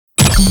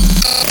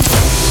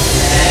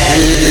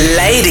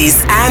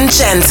Ladies and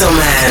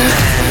gentlemen,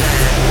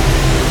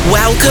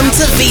 welcome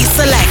to V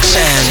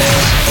Selection,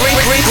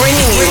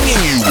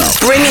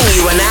 bringing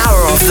you an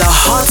hour of the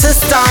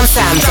hottest dance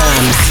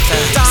anthems,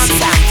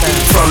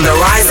 from the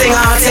rising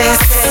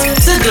artists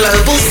to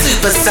global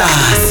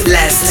superstars.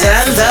 Let's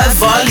turn the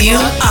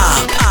volume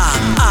up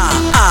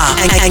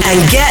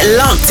and get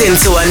locked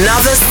into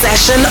another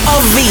session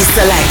of V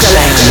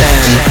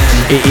Selection.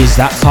 It is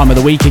that time of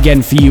the week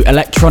again for you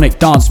electronic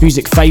dance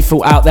music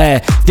faithful out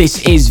there.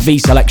 This is V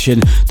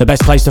Selection, the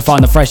best place to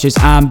find the freshest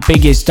and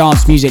biggest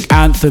dance music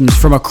anthems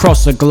from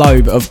across the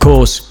globe, of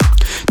course.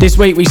 This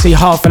week we see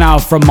half an hour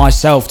from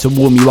myself to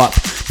warm you up.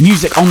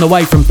 Music on the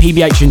way from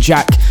PBH and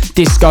Jack,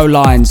 Disco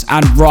Lines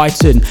and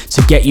Brighton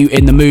to get you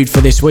in the mood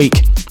for this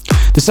week.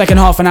 The second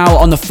half an hour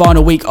on the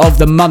final week of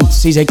the month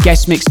sees a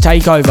guest mix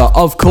takeover,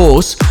 of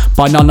course,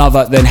 by none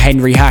other than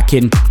Henry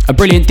Hackin, a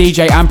brilliant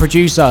DJ and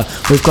producer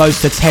with close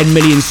to 10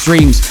 million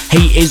streams.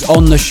 He is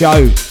on the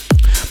show.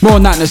 More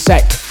on that in a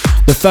sec.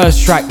 The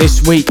first track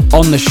this week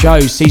on the show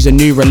sees a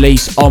new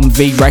release on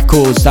V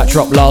Records that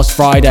dropped last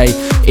Friday.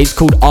 It's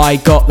called I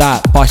Got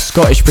That by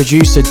Scottish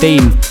producer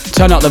Dean.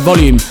 Turn up the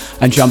volume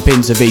and jump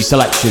into V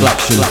Selection.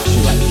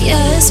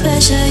 You're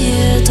special,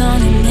 you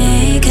don't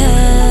make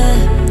it.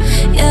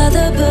 You're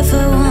the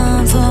perfect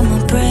one for my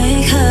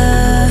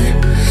breaker.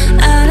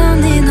 I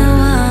don't need no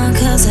one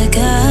cause I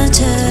got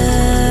you.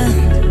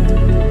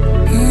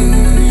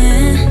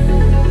 Yeah.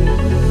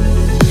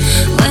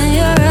 When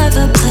you're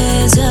ever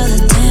plays, you're the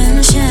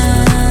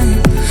tension.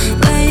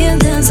 When you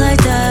dance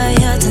like that,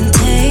 you're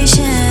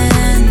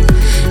temptation.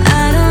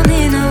 I don't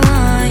need no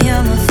one,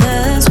 you're my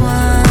first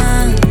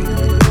one.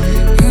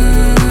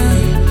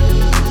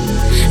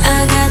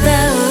 I got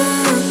that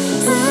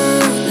ooh,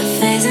 the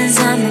face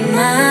inside my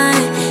mind.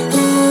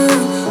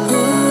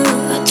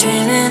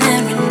 Dreaming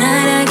every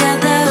night, I got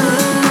that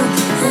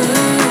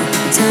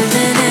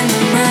something in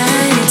my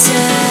mind,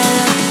 yeah,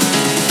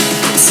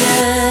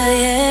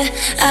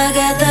 I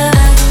got that.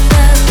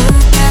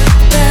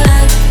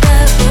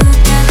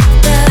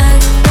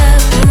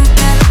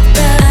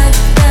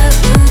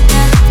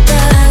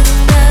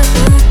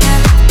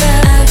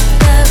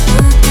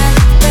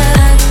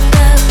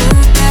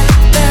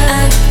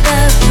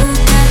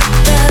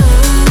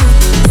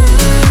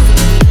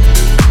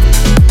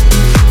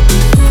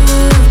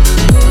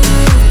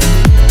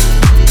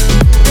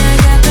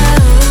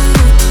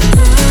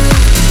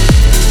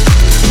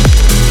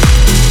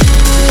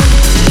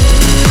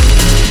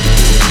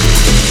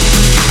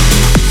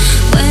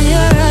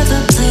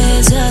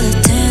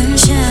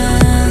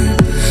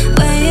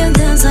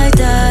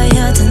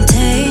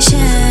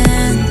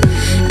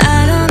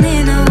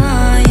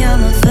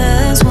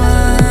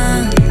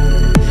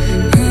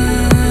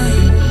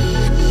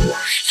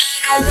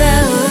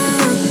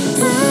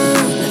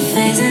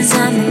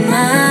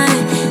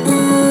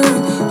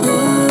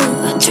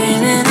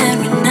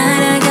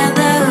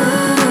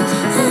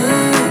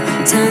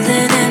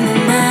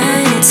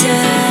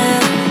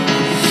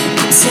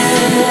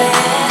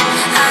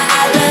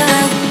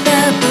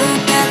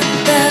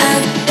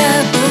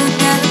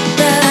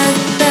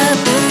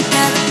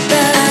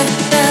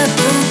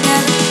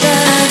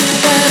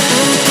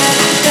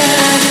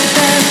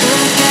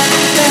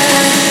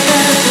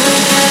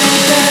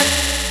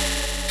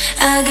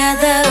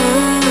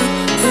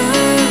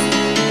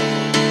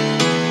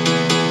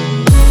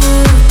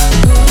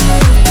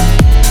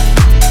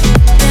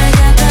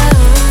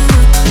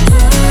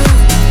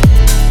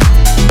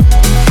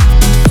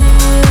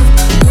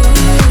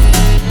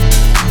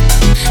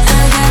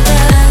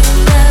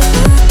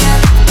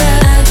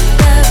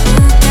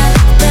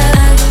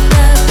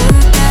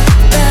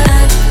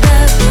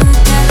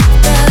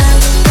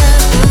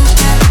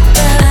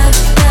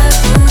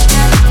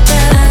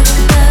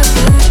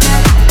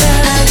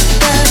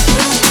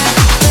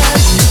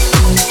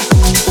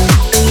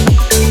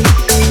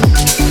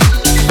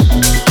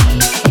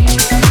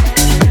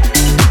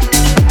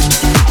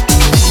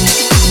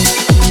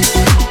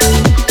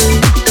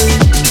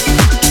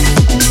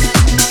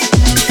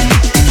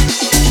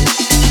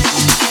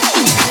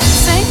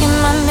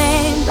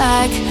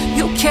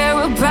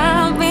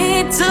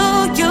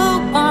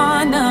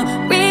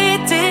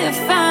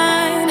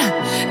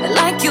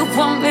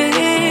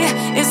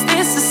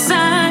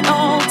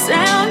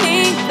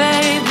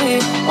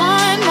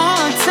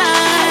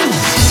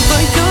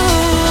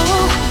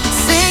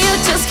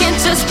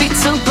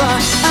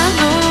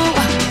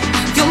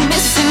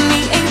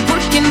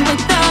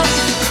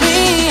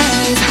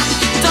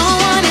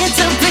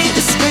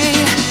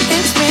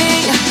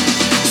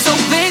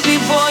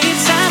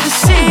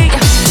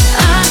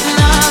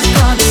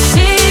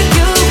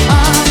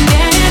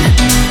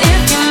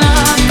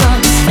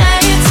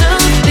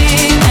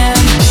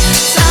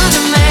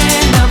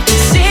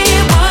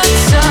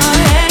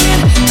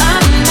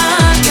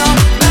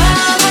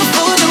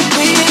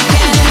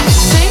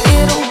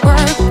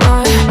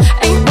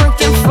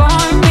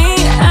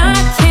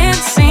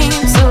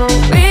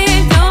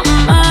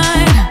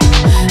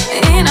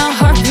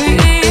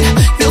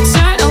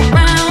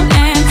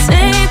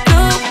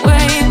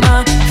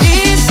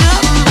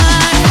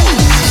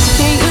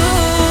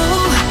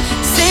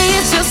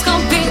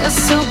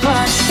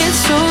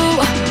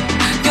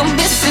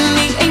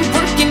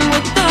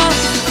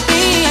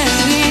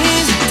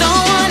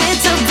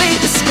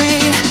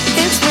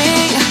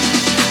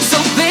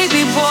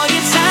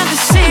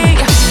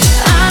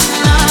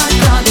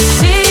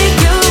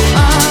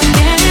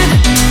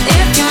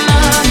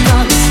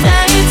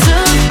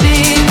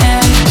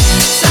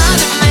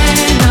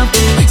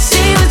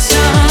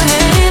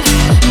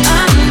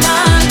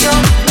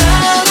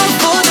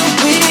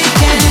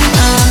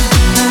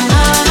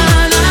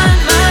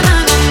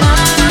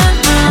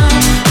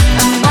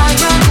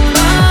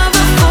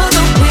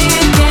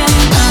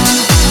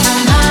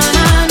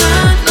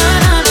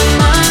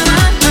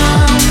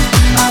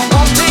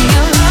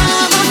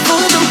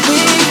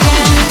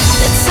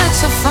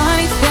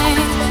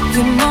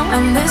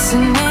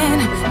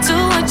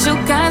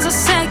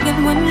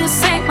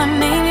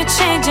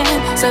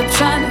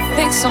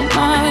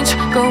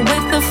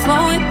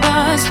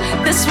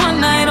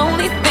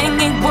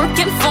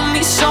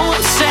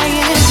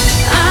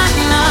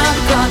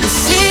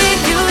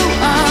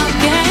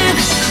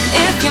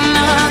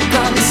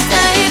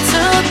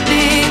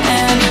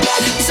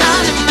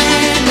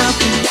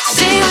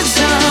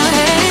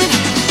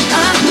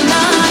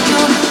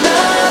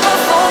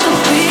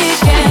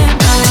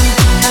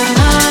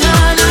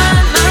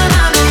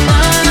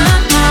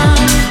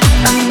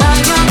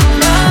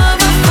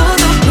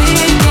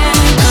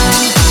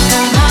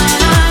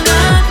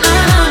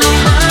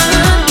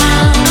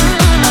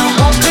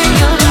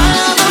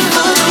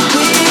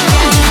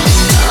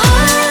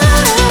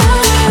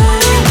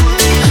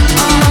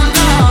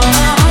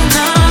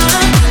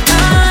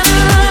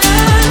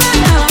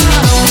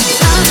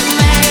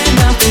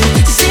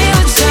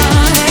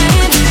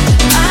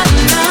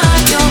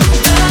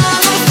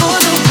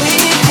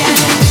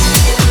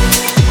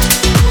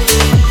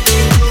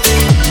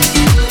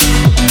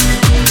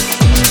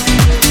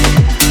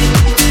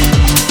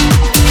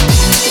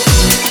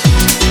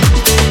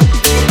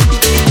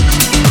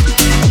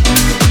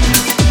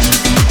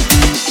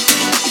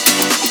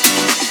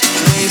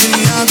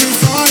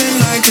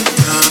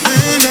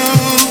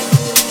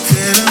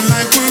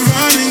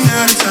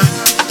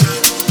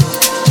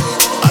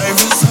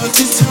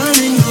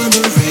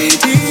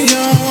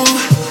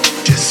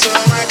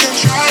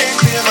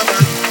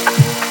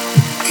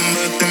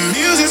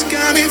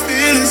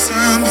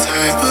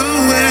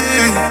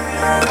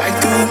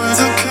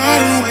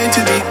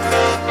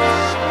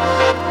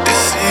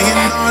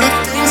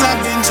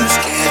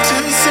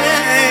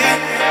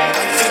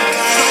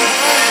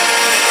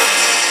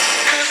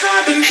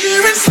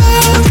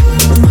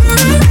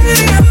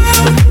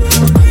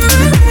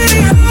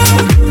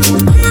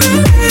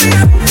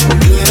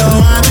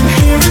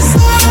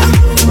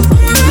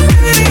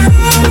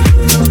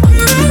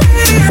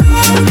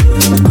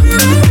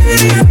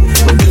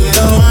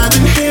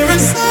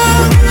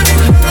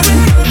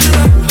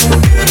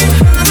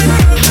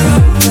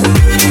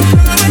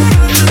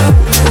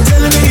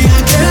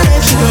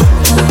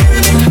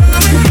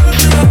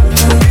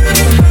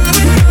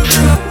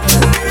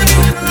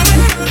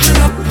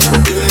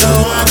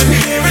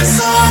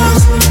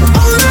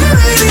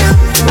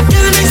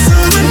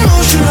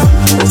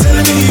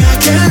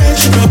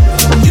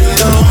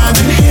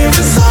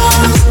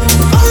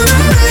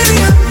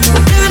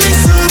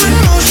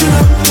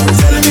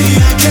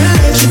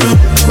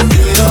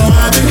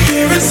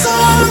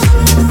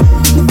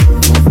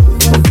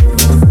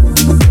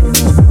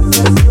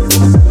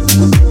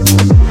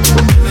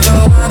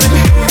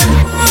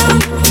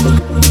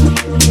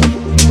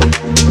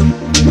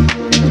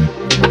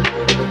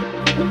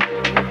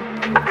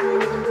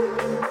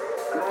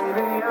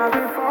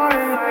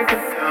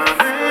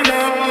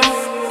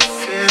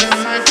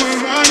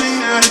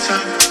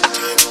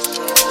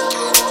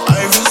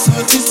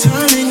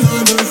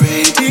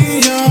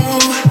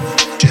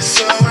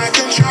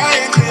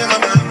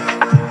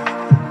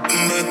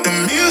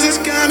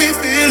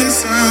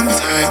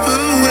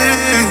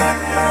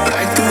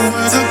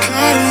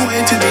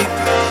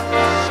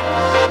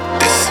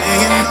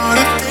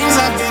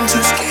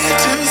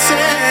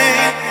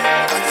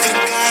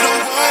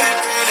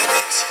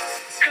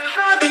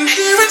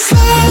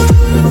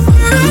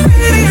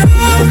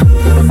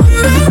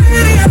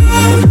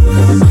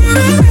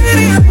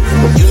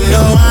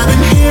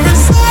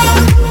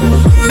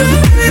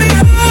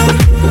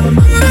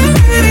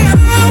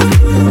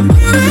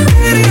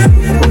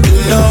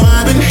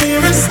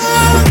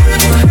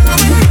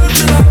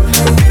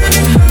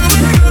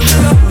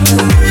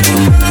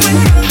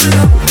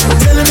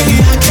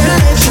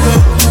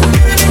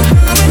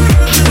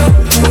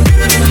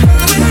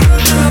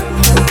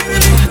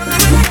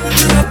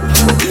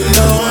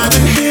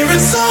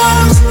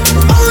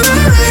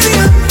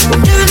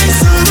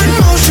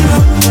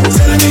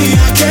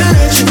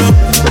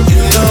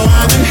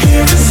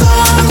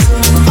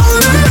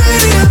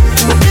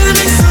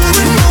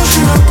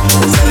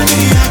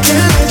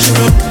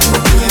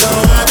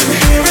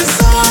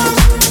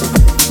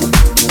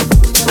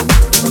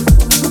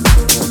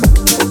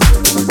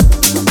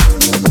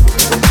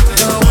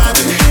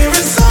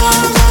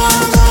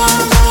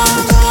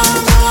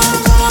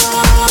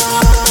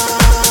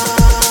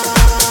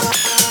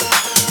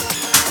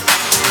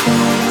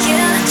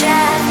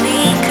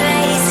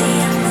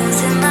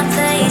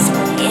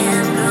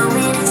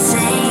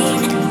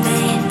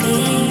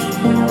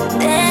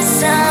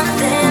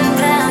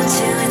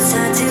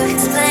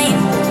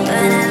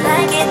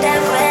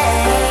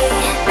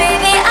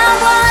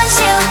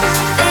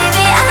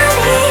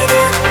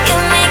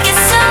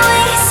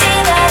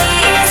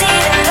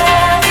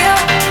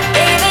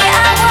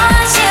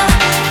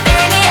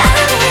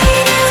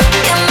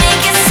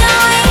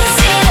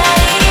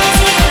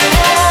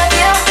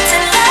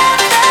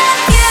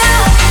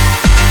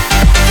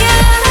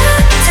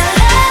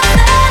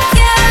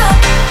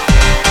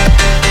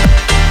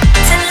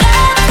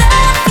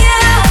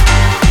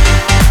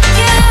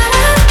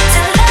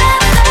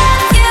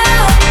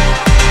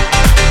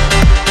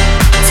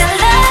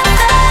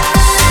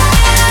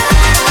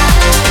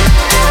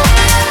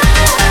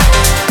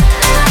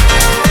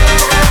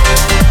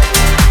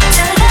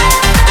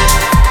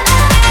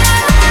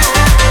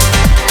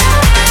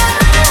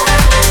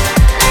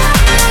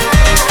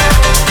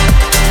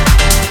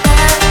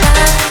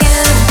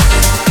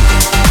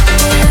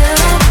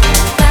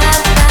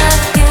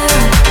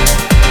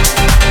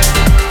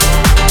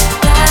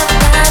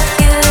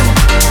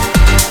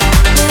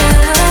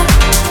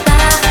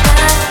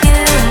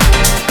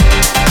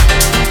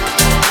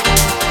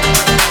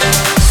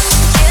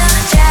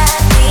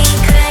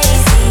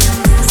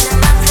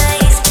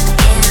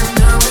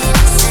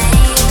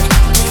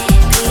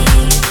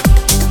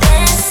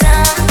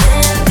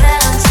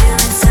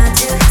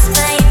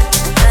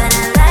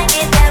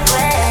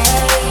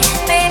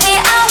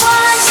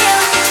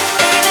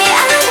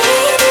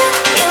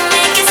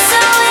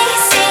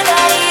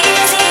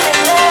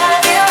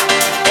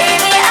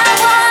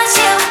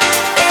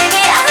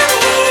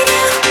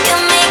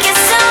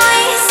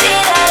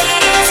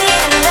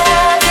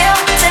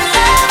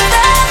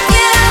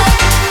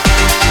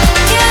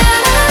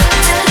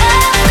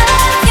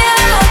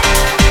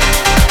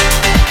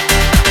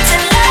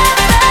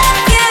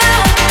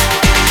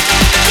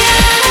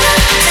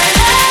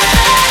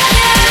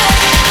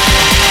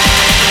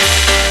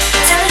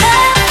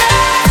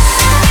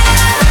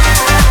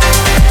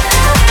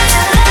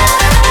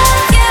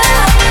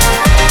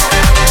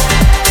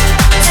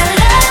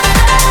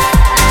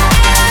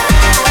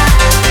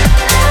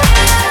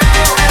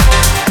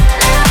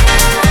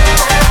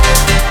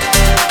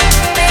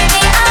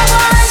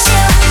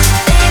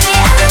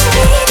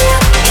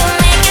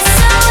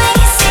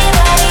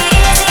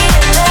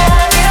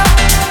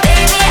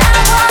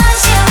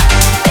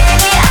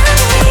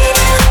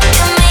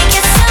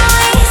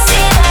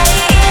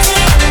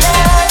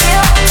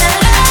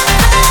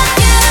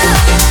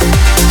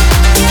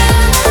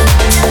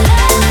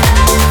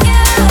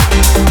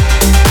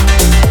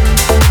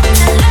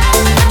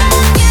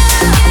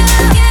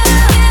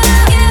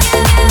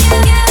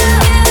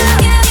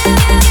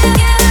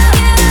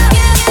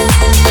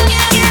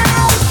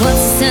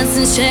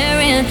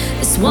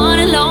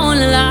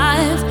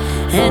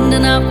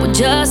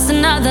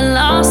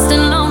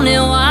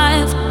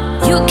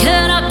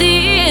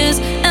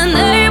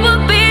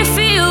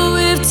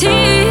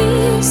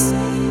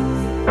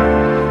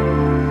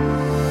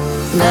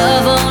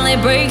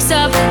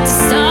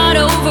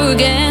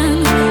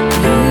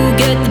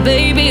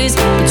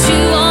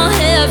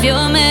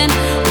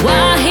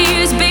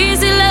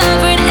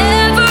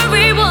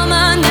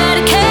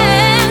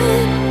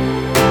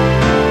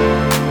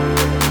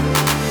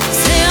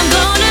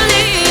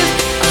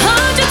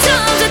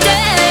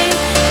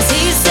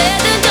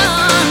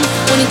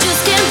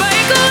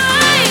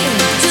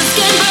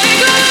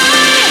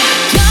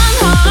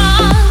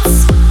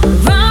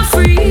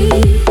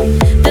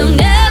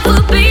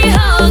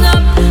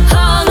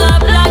 Hung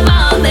up like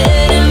mine.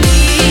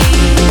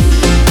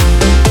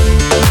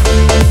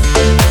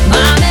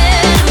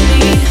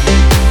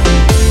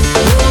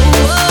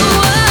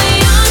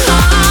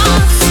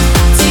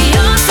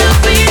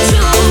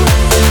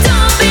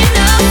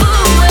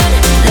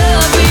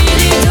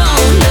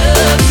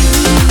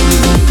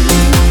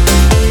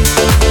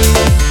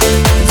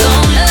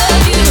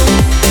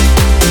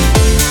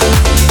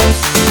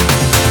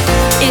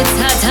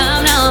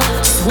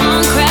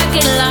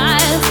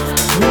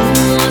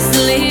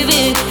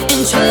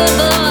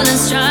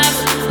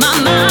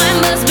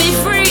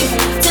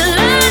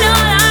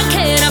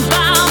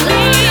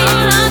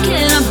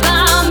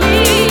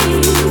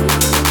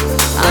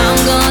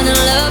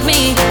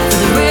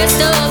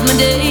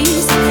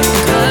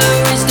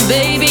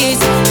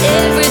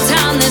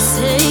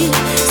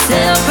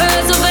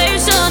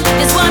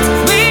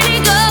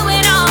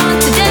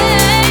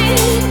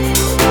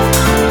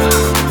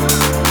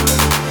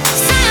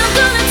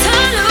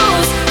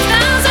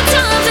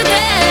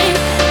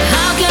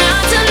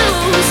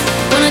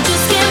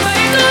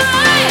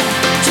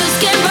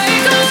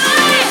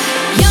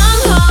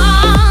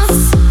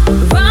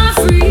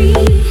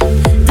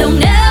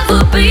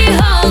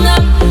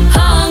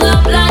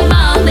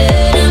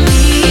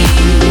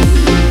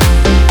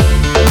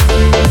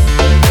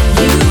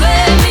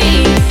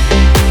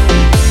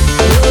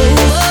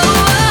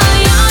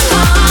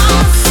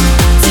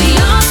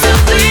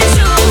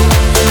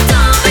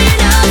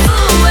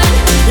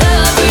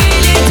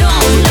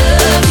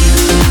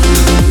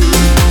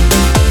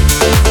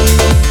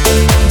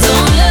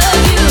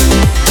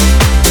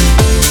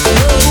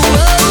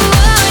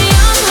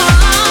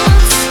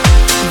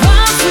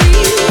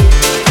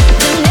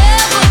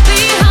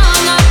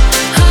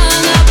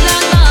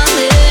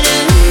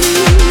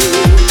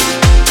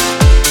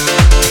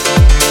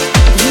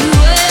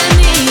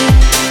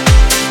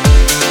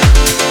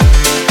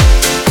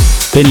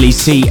 Finley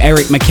C,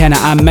 Eric McKenna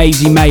and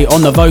Maisie May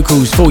on the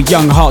vocals for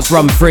Young Hearts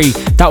Run Free.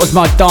 That was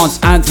my dance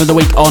anthem of the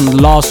week on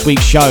last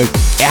week's show.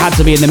 It had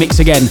to be in the mix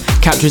again.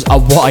 Captures a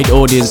wide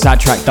audience, that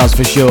track does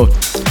for sure.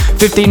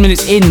 15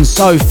 minutes in,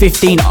 so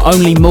 15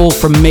 only more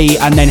from me,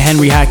 and then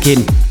Henry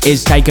Hacking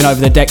is taking over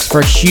the decks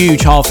for a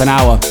huge half an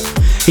hour.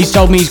 He's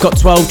told me he's got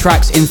 12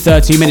 tracks in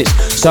 30 minutes,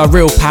 so a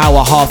real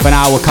power half an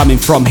hour coming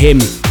from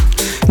him.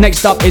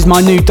 Next up is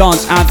my new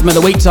dance anthem of the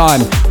week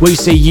time. We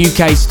see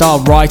UK star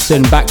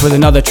Righton back with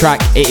another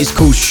track. It is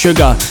called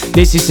Sugar.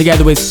 This is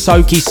together with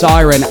Soaky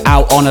Siren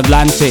out on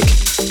Atlantic.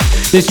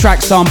 This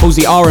track samples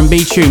the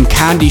R&B tune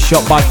Candy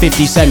Shop by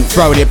 50 Cent,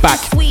 throwing it back.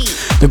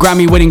 The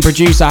Grammy-winning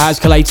producer has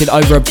collated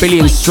over 1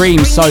 billion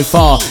streams so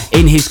far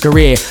in his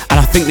career, and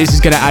I think this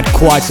is going to add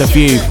quite a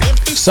few.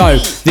 So,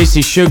 this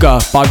is Sugar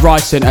by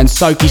Righton and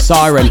Soaky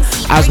Siren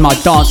as my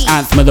dance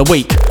anthem of the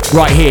week,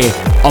 right here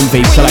on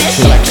V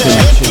Selection.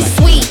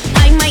 Sweet,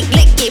 I might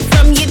lick it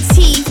from your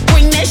teeth.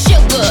 Bring that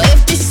sugar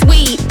if it's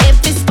sweet.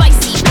 If it's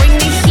spicy, bring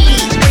the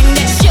heat. Bring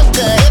that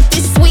sugar if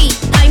it's sweet.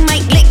 I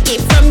might lick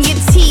it from your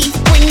teeth.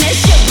 Bring that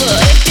sugar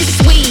if it's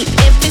sweet.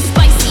 If it's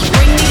spicy,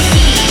 bring the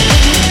heat.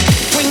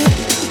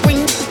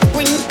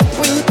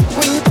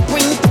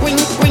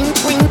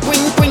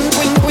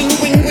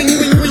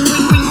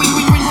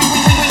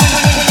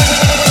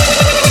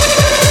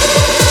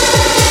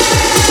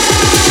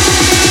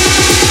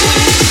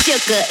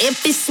 Sugar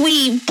if it's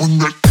sweet.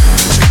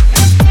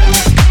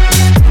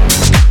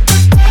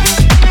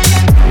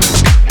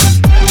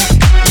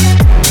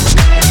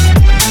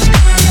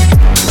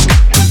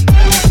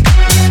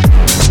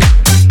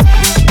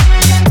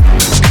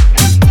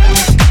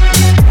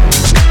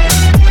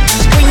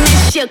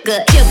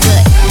 Sugar,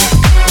 sugar.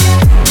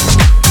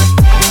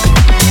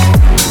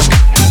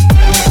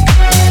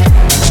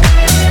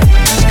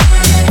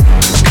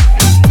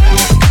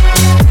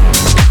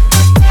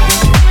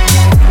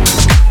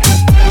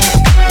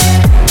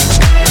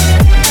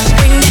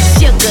 Bring that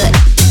sugar.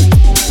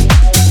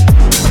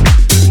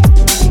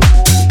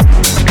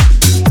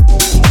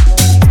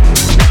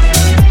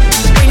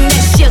 Bring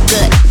that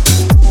sugar.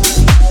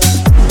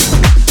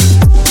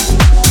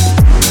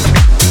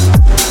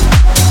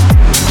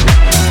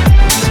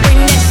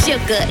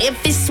 Sugar if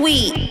it's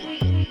sweet.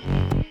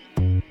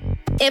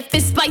 If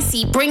it's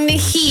spicy, bring the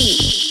heat.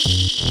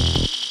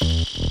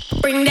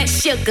 Bring that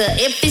sugar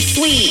if it's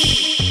sweet.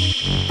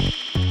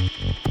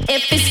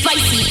 If it's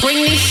spicy,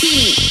 bring the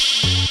heat.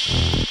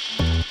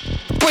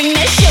 Bring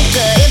that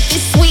sugar if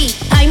it's sweet.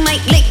 I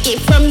might lick it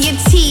from your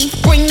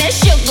teeth. Bring that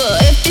sugar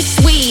if it's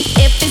sweet.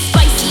 If it's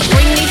spicy,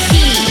 bring the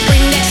heat.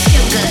 Bring that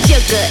sugar,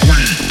 sugar,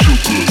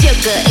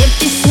 sugar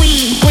if it's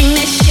sweet. Bring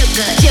that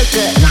sugar,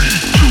 sugar,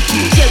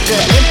 sugar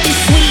if it's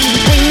sweet.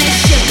 Bring that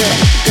sugar,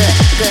 good,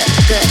 good,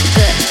 good, good,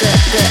 good,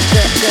 good,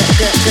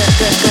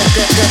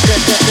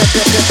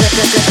 good,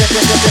 good,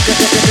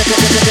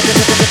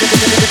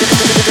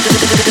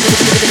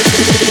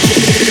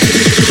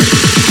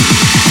 good,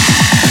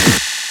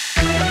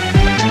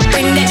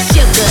 bring that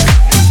sugar.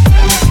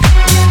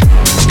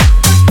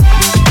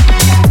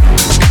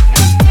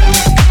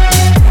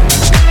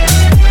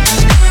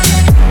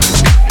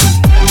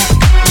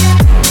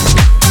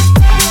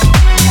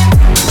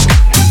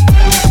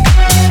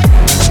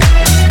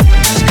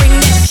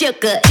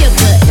 Sugar,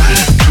 sugar.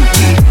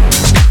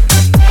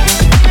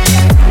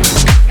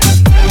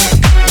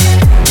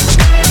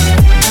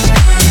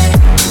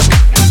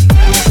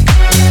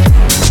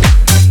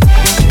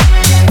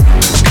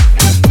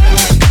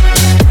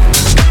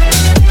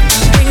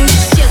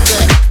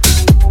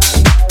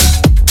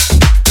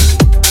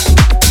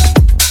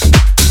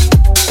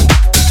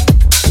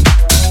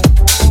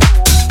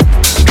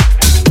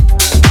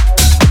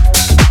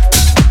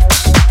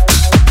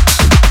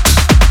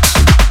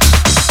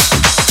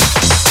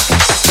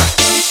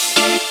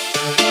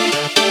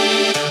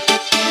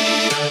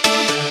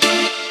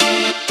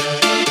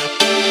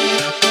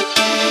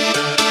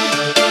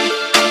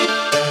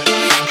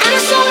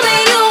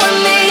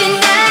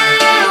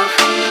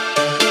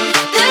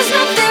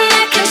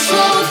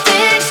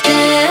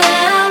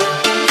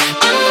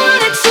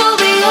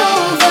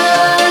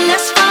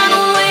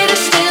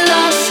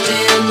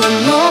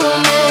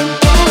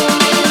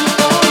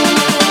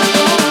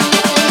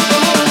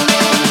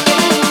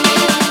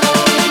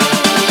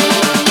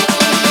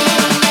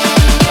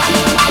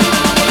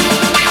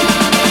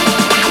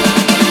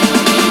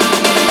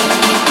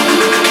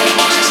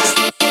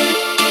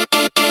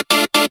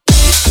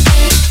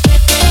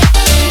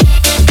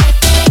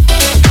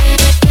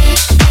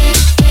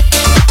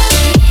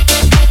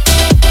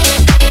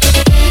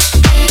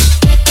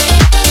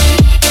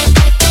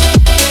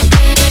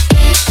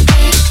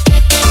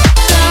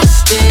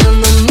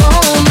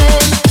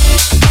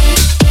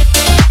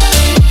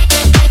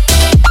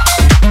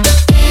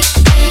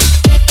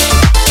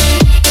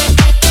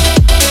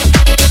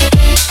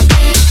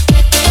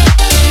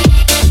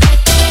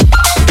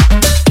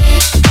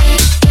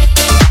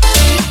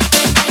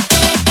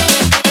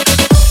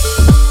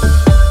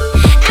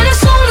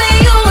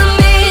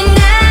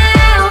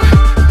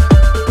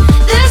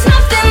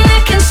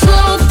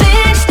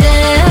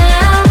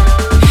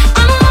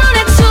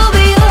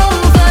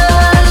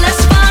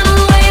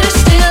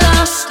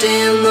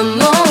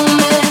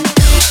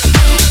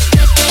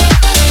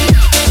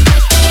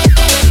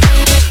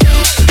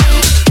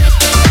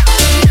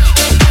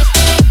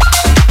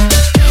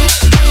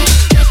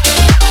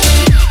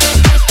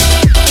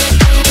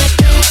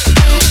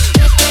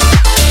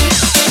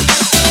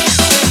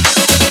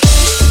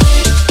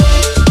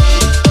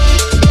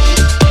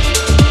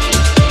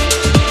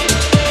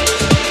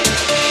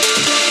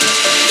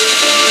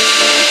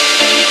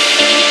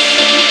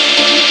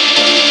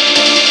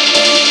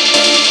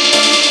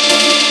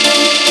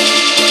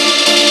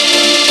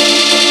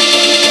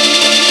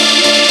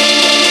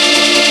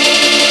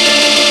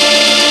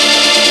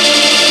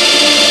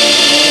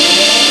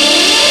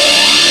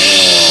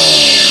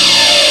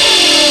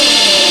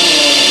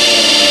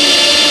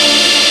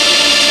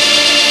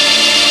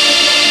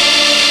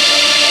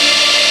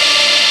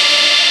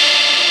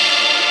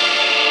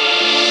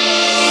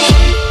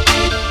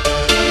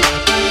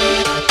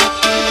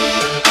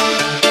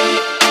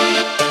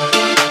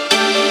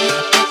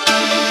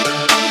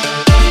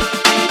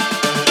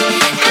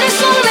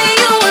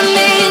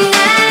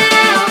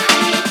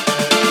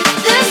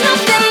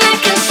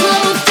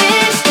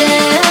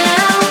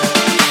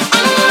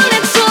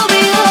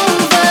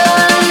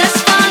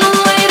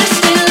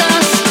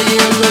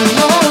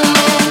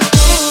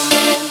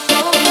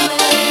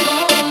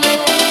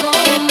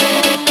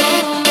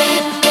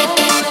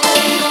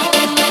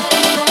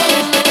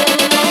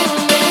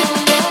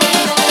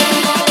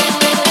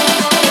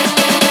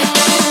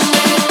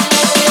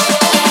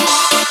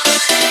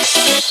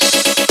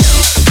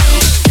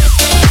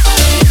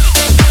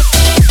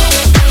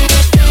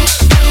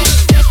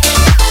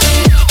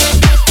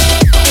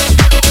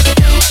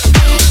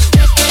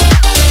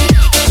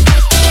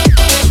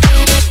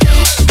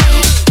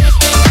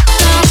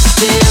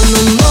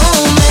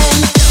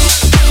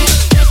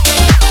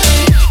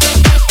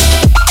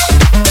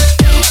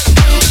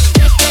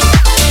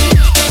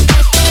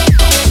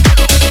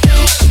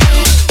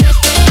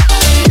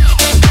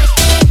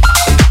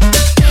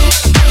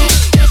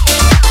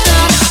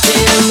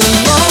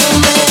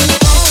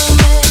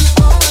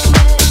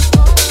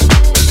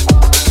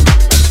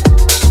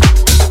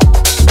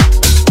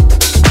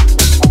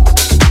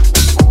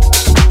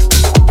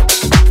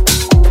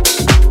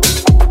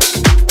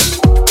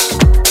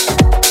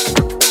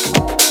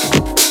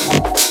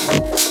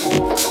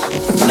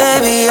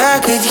 I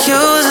could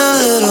use a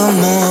little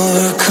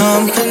more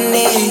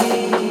company.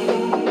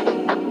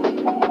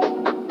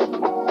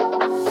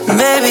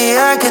 Maybe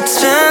I could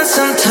spend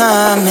some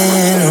time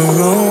in a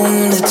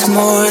room that's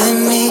more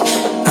than me,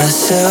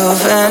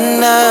 myself,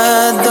 and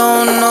I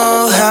don't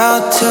know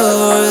how to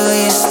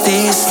release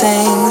these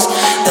things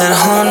that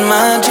haunt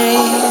my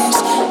dreams.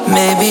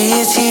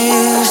 Maybe it's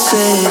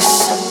useless.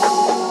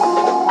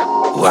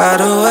 Why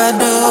do I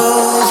do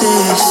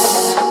this?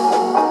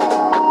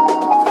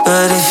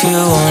 But if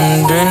you're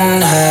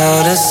wondering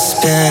how to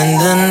spend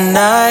the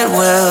night,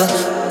 well,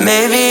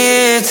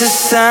 maybe it's a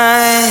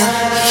sign.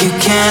 You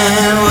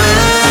can't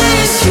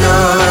waste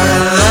your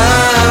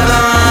love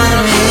on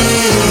me.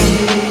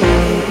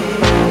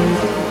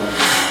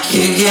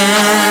 You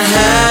can't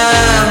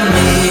help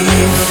me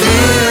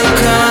feel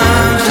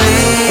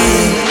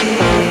complete.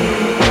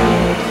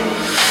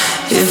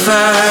 If I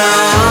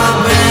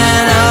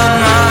open up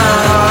my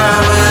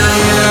heart, well,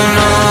 you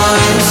know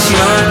it's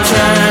your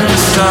turn to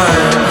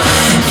start.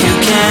 You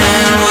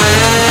can't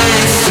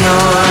waste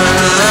your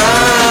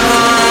love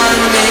on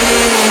me.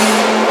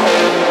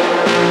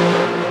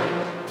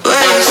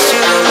 Waste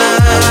your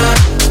love.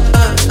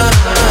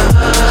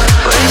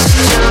 Waste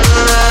your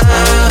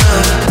love.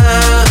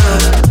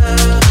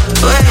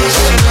 Waste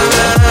your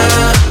love.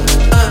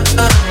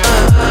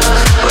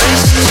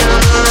 Waste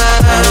your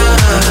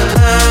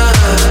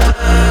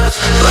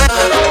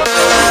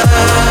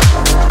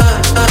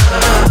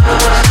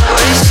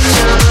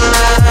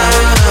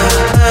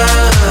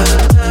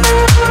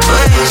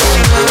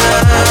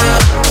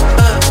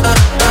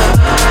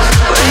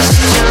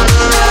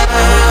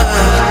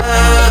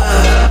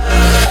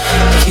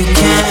You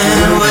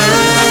can't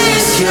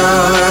waste your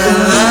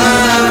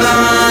love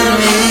on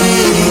me.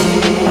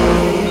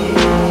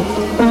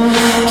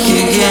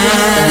 You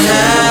can't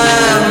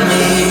help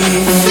me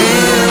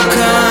feel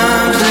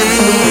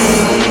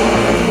complete.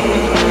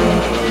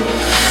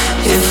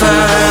 If I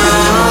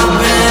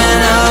open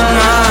up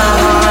my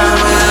heart,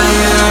 well,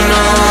 you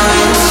know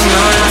it's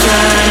your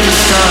turn to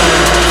start.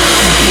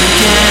 You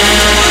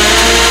can't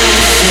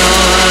waste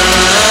your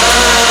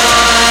love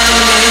on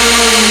me.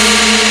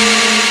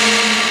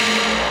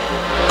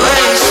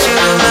 Waste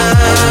your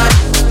love.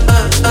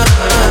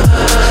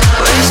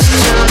 Waste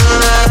your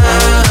love.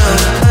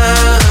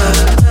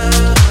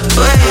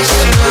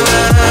 Waste your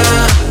love.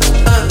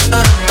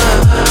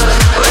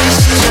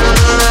 Waste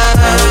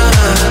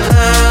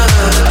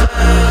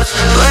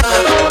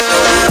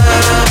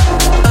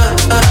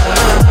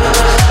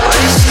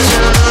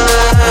your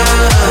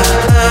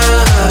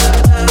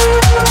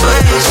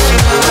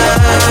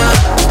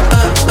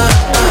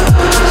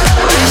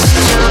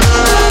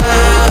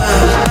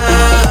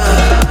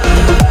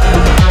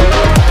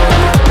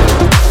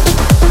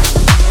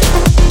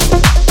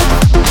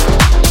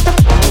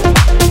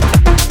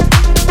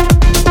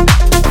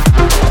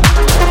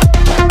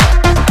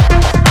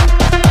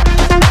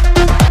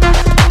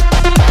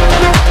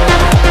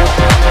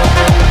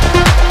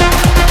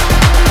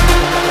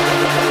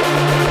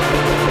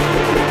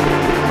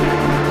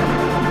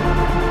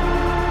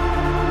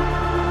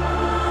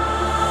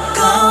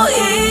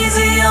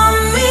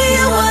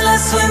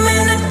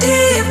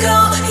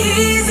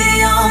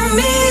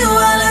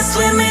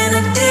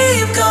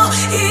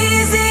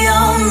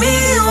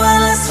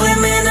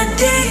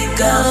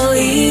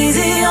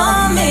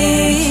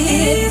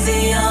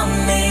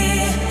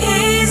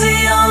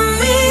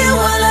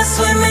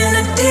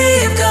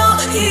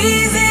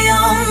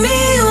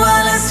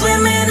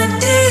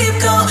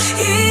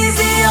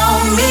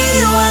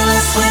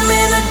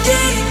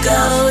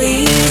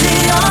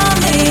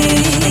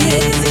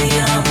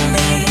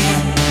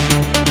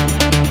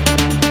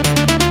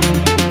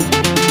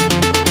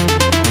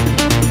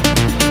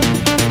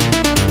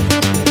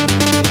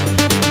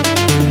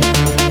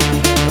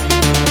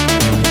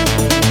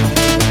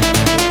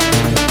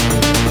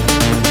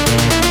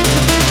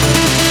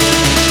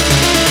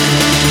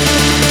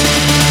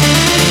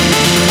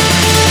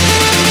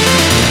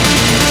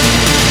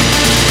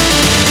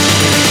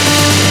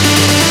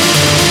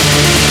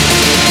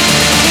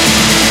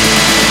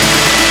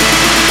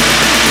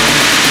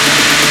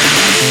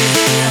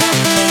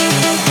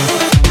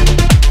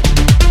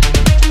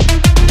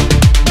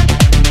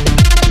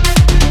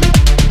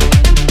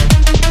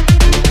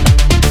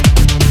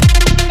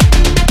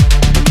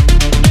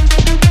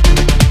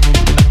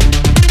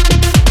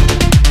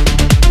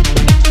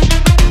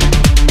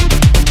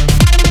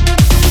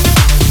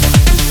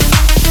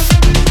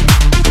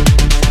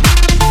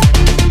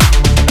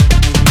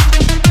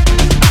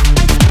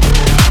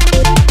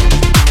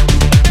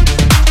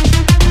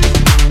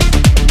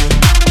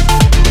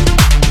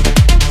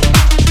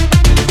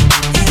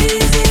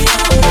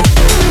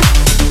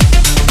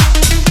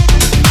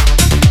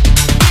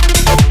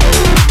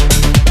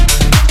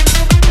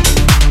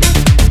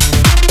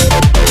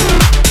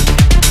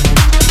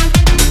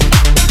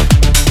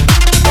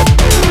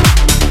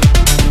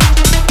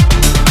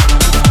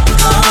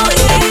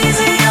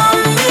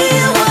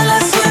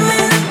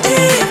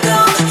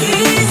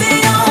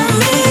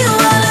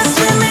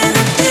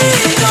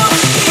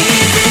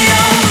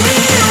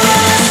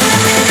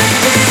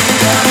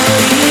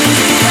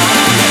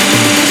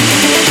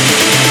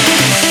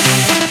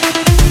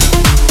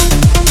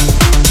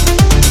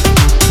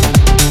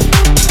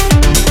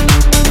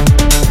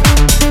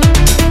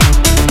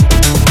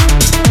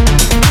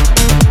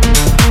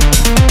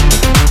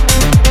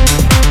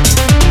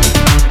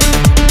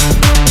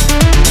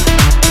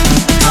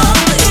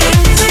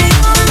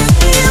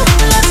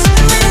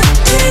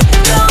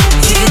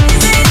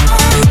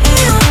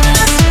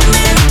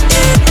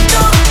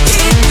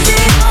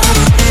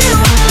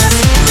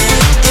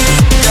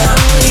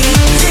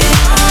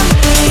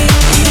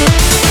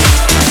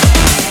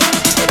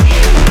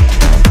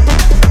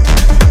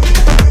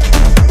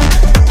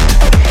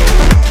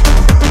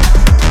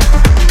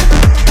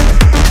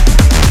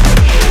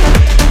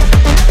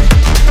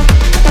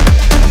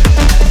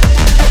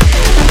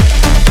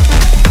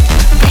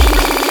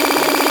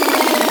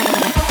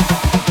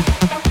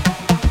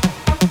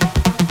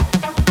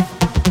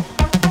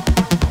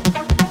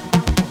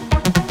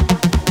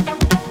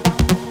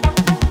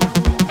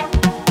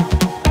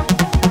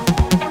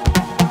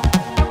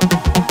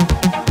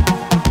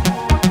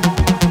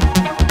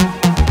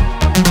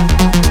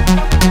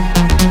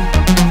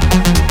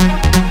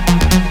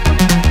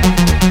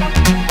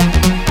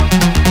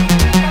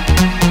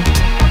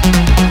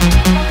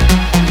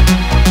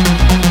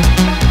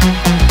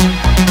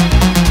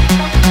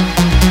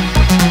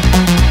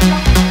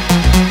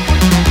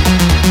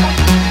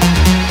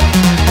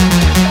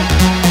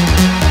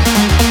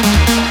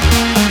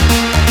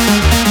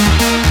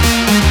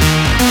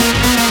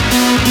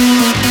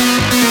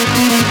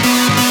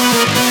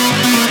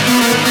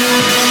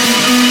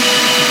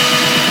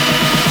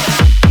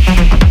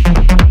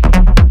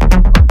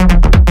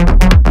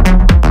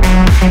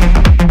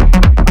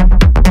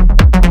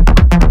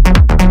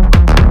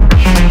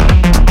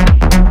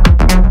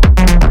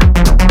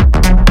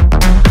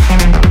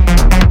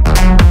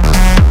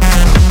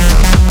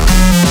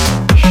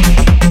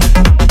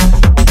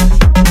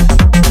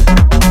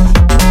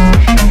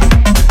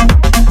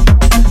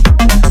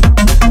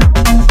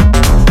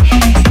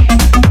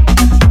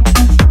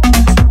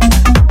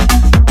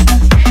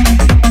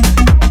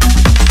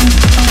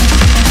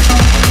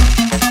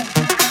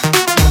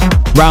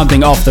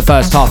rounding off the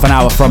first half an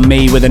hour from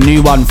me with a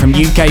new one from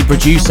UK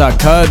producer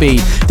Kirby.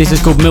 This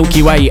is called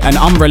Milky Way, an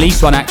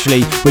unreleased one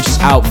actually, which is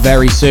out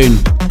very soon.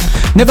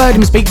 Never heard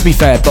him speak, to be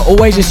fair, but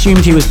always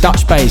assumed he was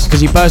Dutch-based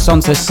because he burst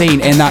onto the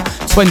scene in that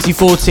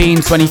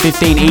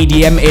 2014-2015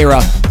 EDM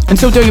era.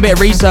 Until doing a bit of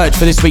research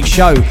for this week's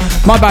show.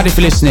 My bad if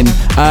you're listening.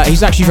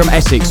 He's actually from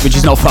Essex, which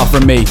is not far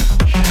from me.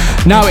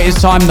 Now it is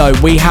time though,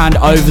 we hand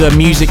over the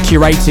music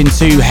curating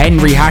to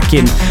Henry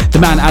Hacking. The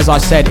man, as I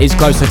said, is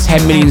close to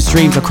 10 million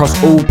streams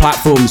across all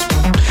platforms.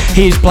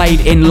 He has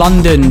played in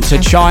London, to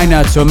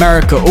China, to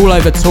America, all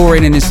over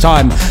touring in his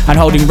time and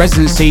holding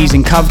residencies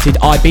in coveted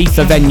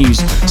Ibiza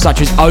venues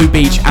such as O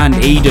Beach and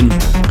Eden.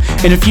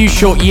 In a few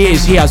short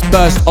years he has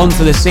burst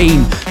onto the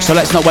scene, so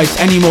let's not waste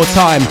any more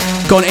time.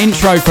 Got an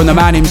intro from the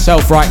man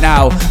himself right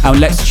now, and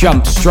let's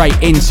jump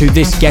straight into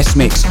this guest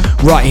mix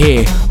right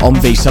here on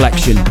V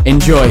Selection.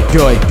 Enjoy.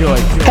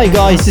 Hey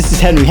guys, this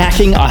is Henry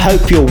Hacking. I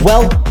hope you're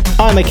well.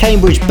 I'm a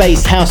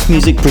Cambridge-based house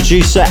music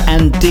producer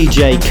and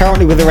DJ,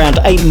 currently with around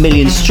 8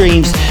 million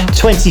streams,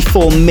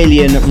 24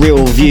 million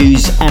real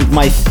views, and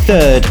my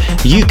third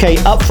UK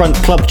upfront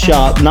club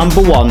chart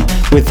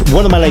 #1 with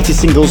one of my latest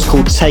singles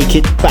called Take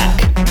It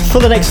Back. For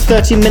the next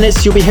 30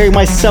 minutes, you'll be hearing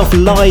myself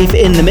live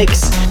in the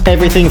mix,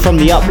 everything from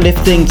the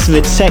uplifting to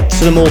the tech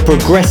to the more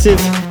progressive,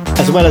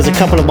 as well as a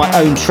couple of my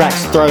own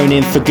tracks thrown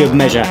in for good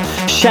measure.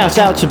 Shout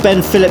out to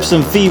Ben Phillips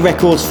and V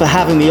Records for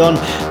having me on.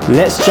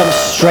 Let's jump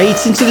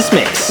straight into this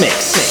mix.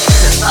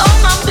 All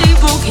my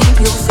people, keep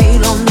your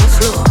feet on the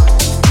floor.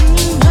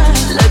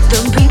 Let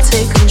the beat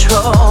take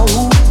control.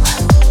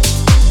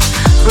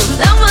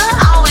 Remember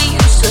how we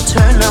used to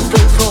turn up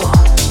before.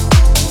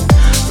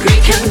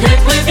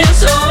 Reconnect with your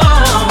soul.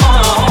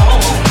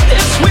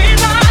 It's we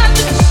like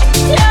this,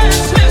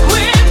 yes, make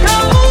we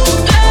know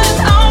that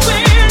all we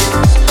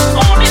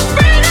only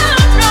freedom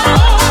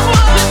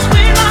knows. It's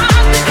we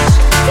like this,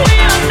 we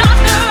are not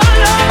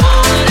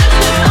alone. This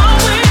is all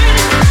we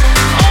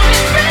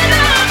only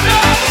freedom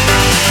knows.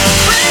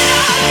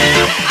 Freedom,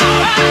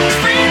 alright,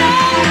 freedom,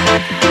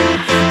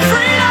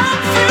 freedom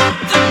through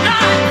the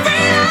night,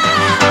 freedom.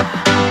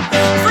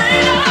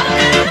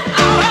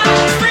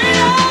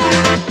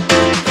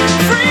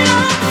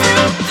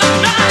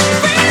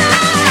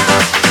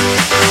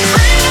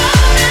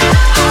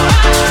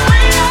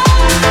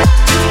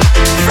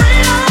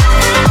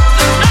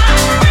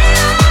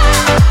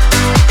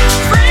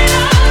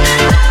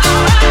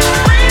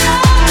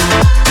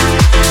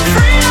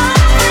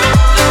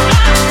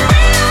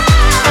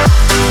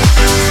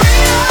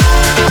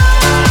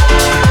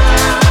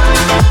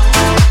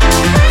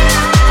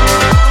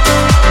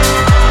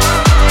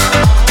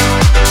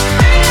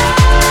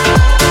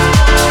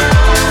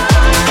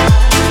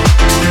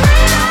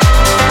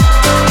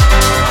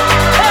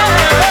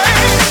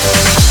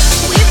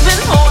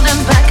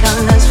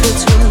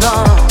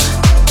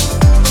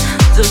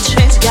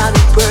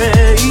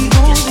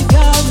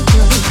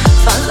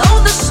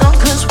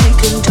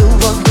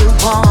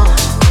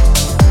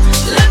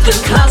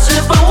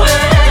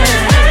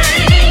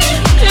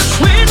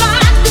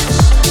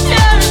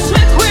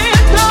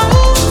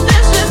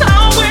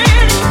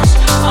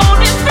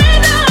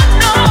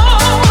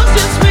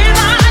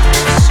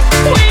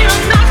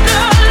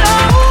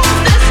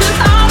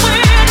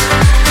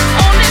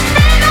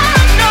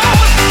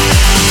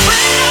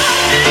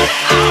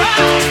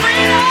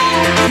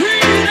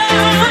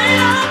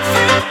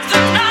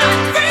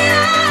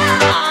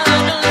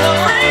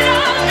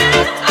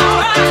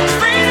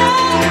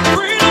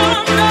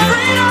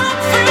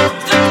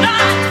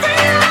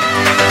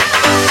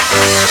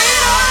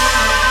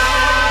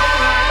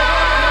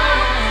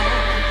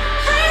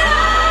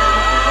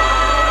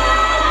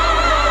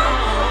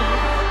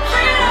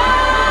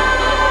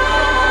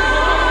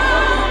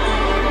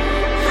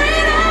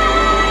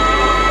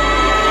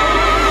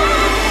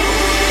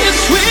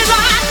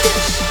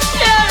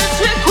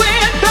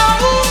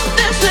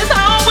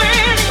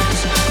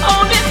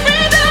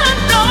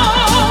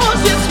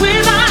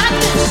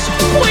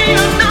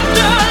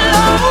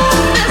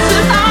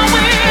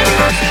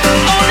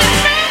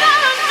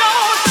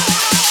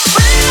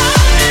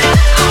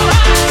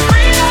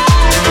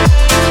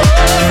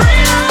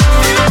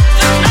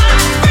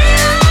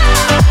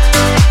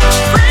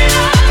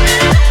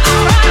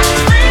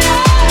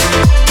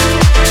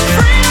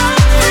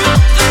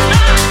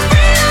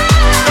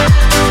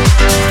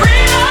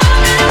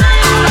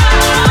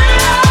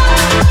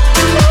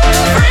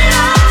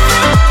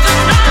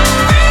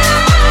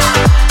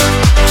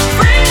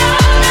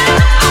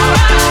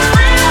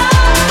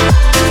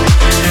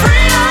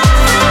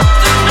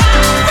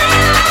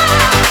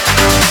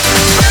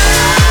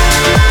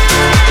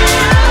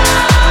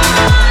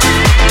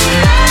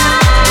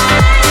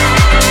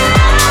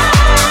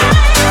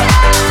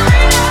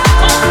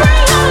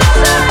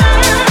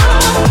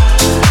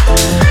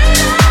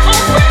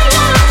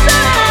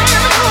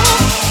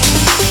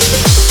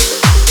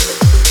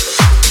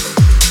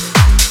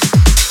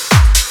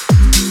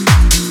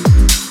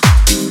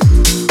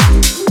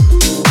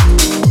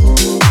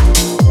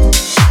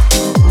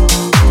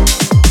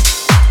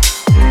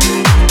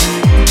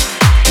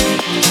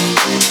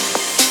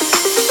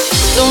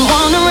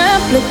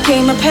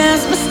 came my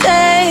past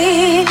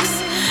mistakes.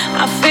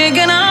 I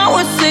figured I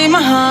would save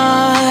my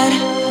heart.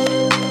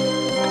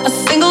 A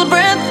single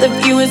breath of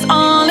you is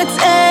all it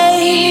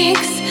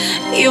takes.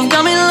 You've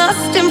got me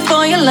lusting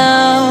for your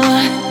love.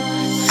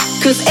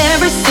 'Cause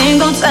every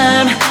single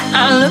time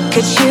I look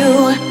at you,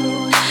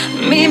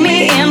 meet me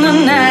in the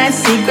night,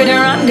 secret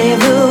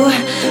rendezvous.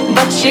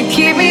 But you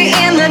keep me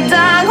in the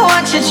dark,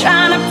 what you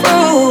trying to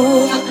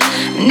prove?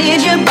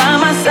 Need you by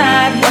my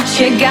side, what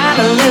you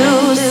gotta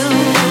lose?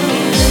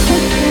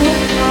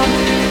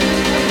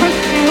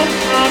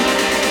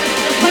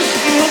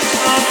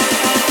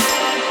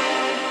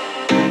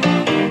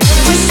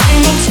 Every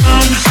single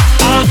time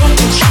I look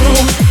at you,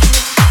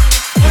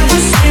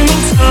 every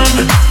single time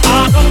I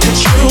look at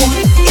you,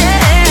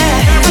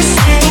 yeah. Every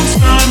single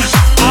time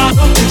I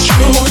look at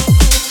you,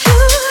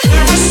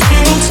 every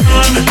single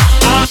time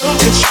I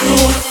look at you,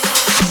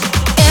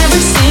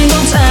 every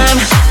single time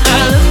I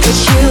look at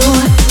you.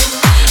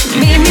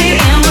 Meet me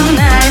in the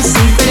night,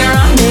 secret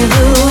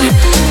rendezvous.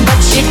 But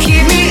you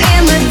keep me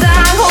in the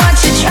dark, what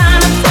you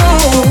trying to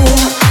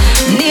prove?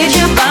 Need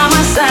you by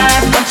my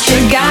side, what you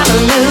gotta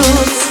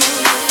lose?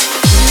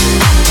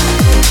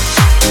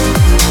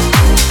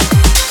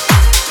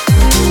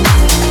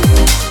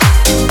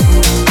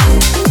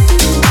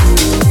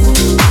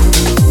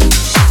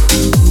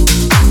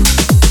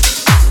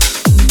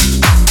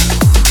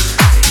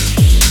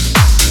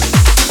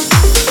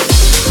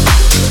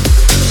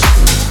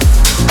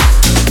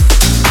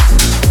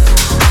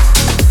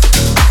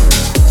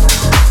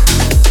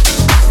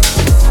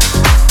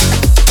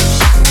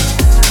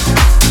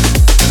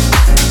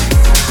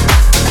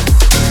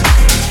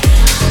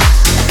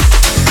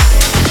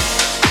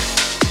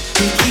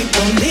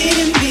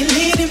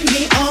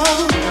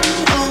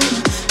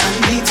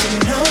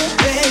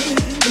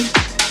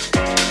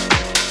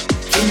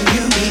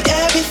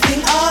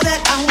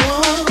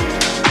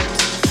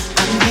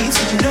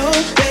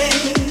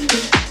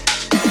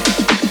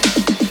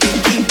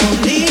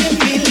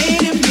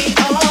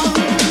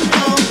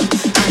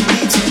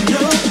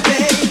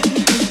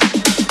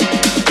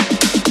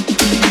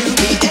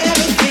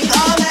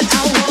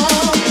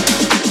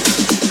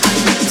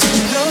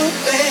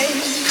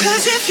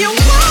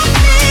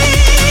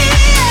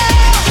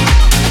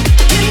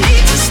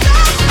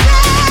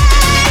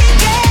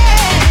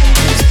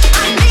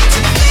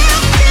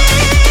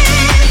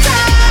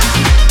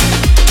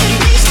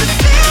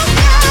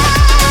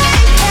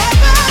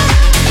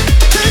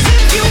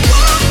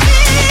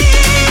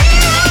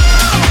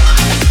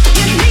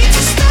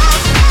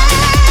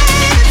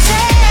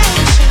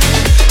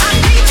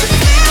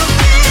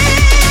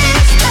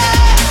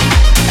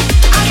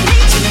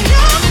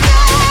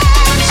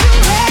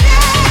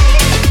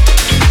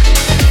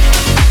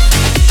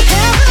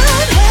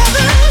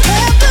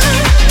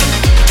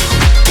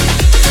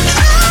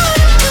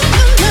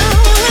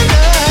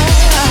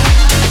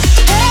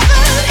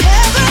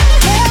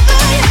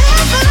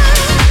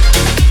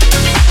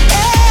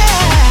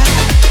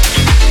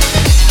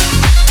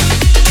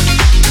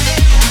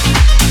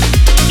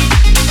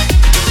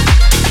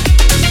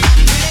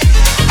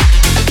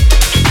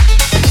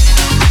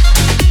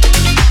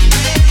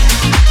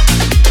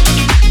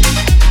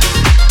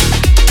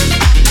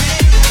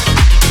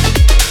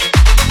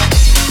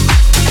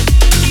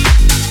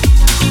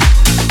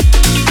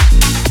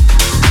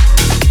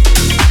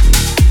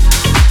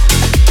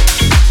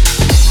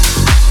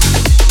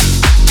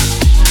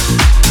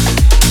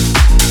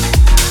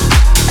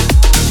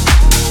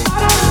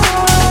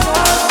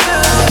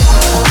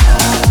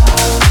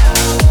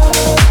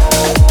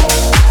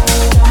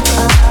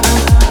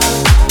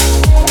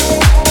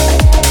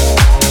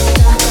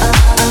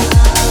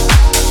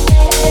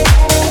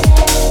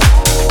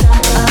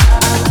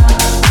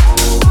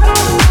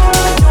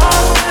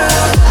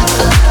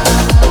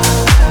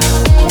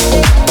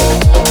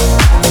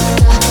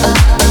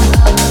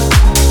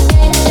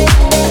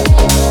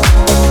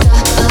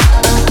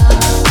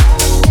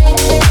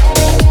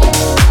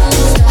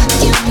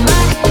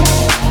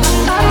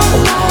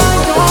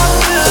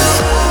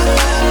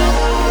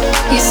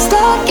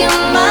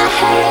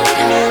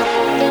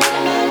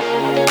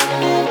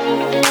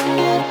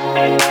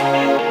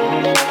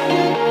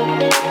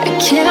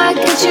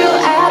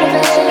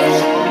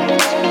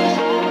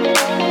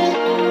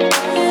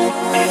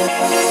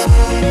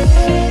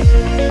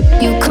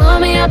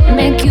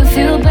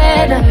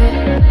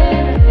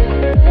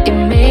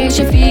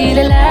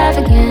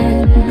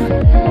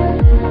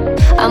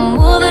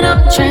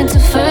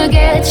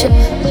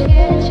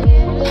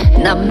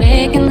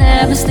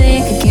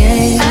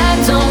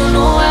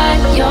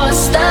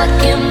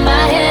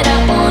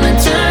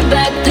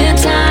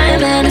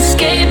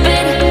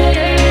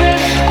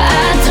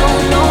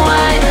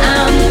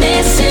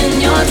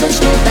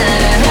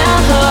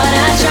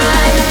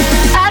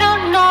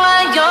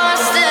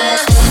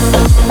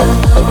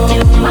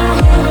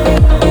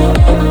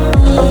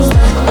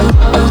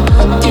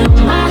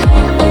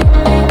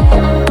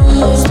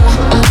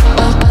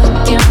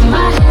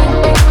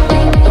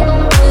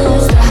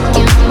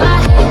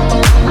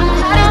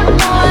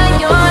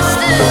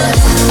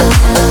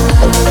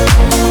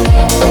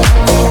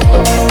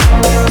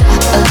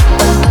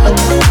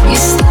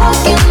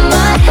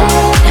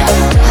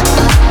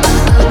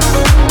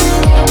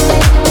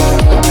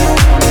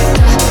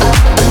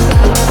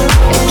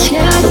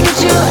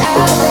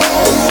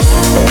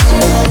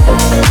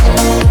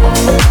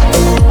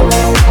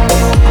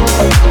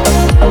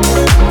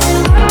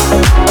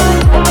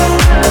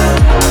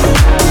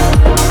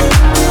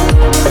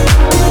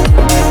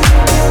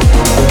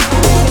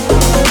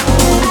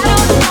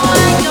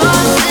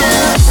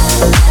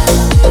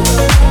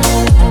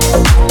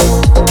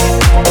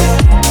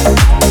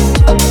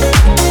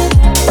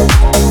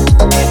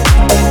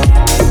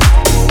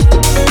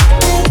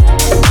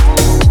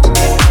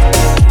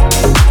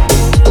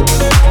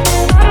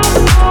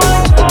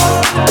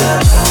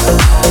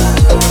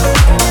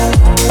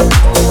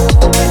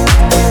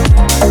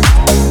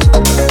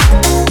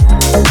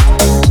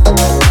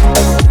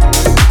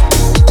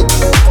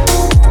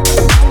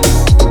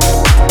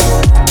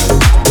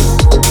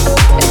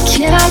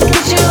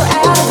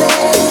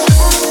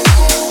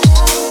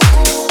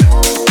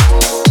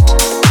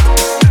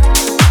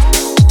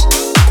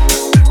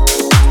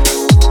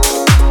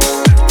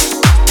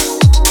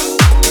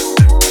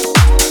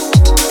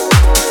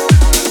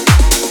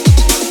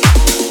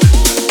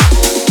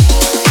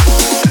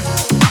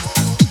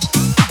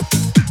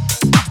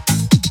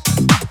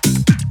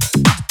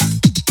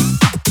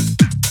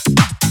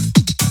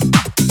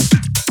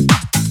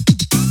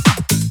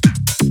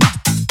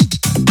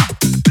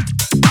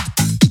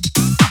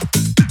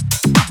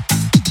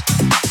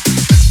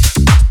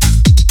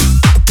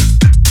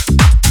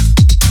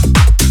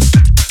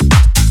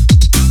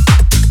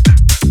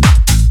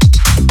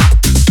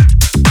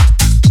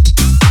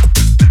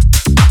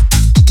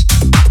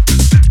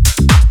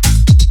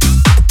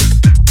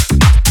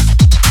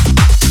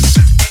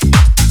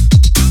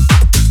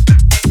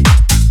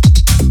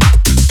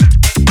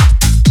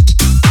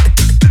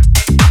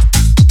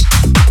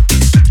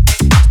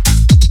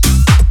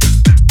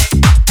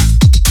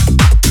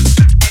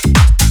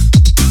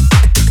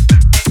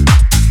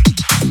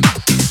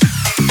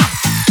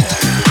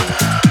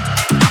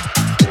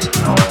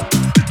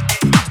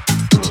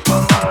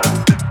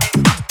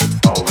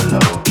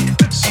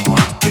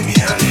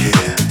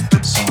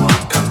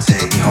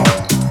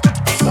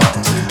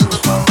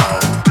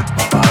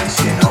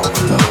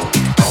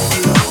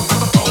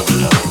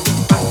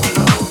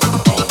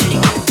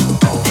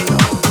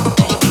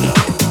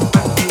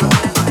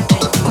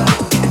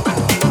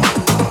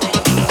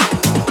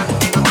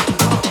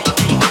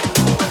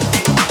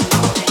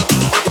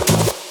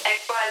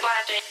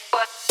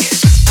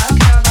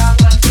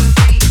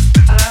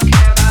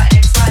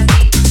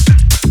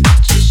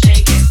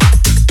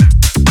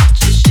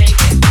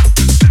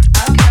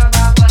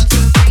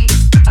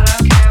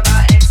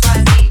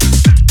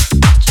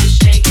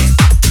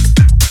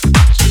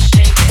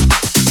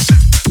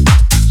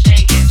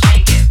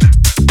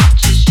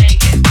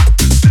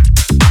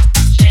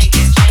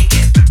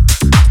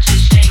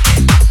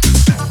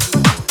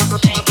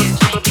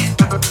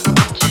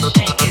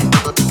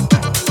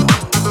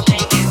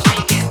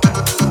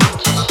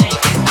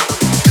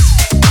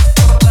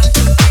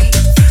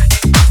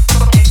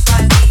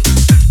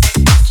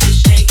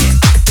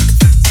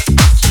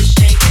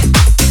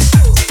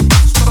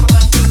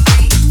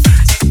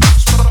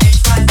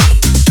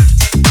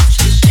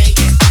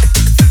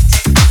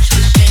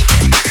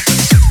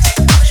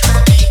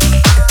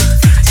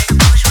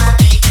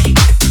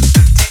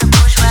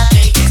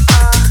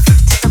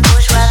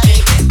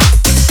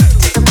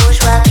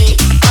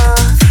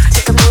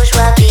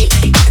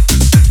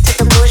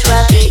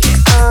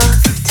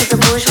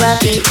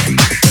 beat.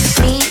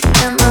 Me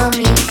and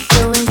mommy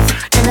doing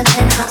in a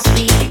penthouse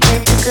suite. Way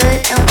too good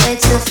and way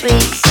too free,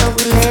 so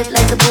we live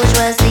like the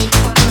bourgeoisie.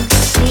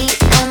 Me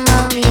and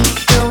mommy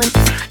doing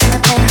in a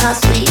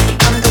penthouse suite.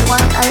 I'm the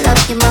one, I love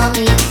you,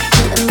 mommy.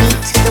 You and me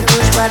to the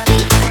bourgeois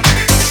beat.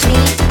 Me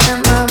and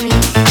mommy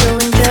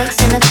doing drugs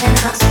in a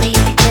penthouse suite.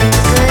 Way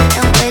too good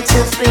and way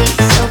too free,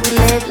 so we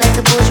live like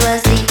the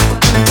bourgeoisie.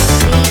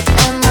 Me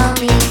and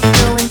mommy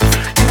doing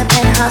in a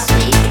penthouse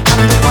suite.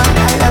 I'm the one,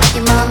 I love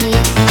you, mommy.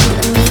 You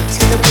and me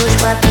to the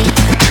bourgeois beat.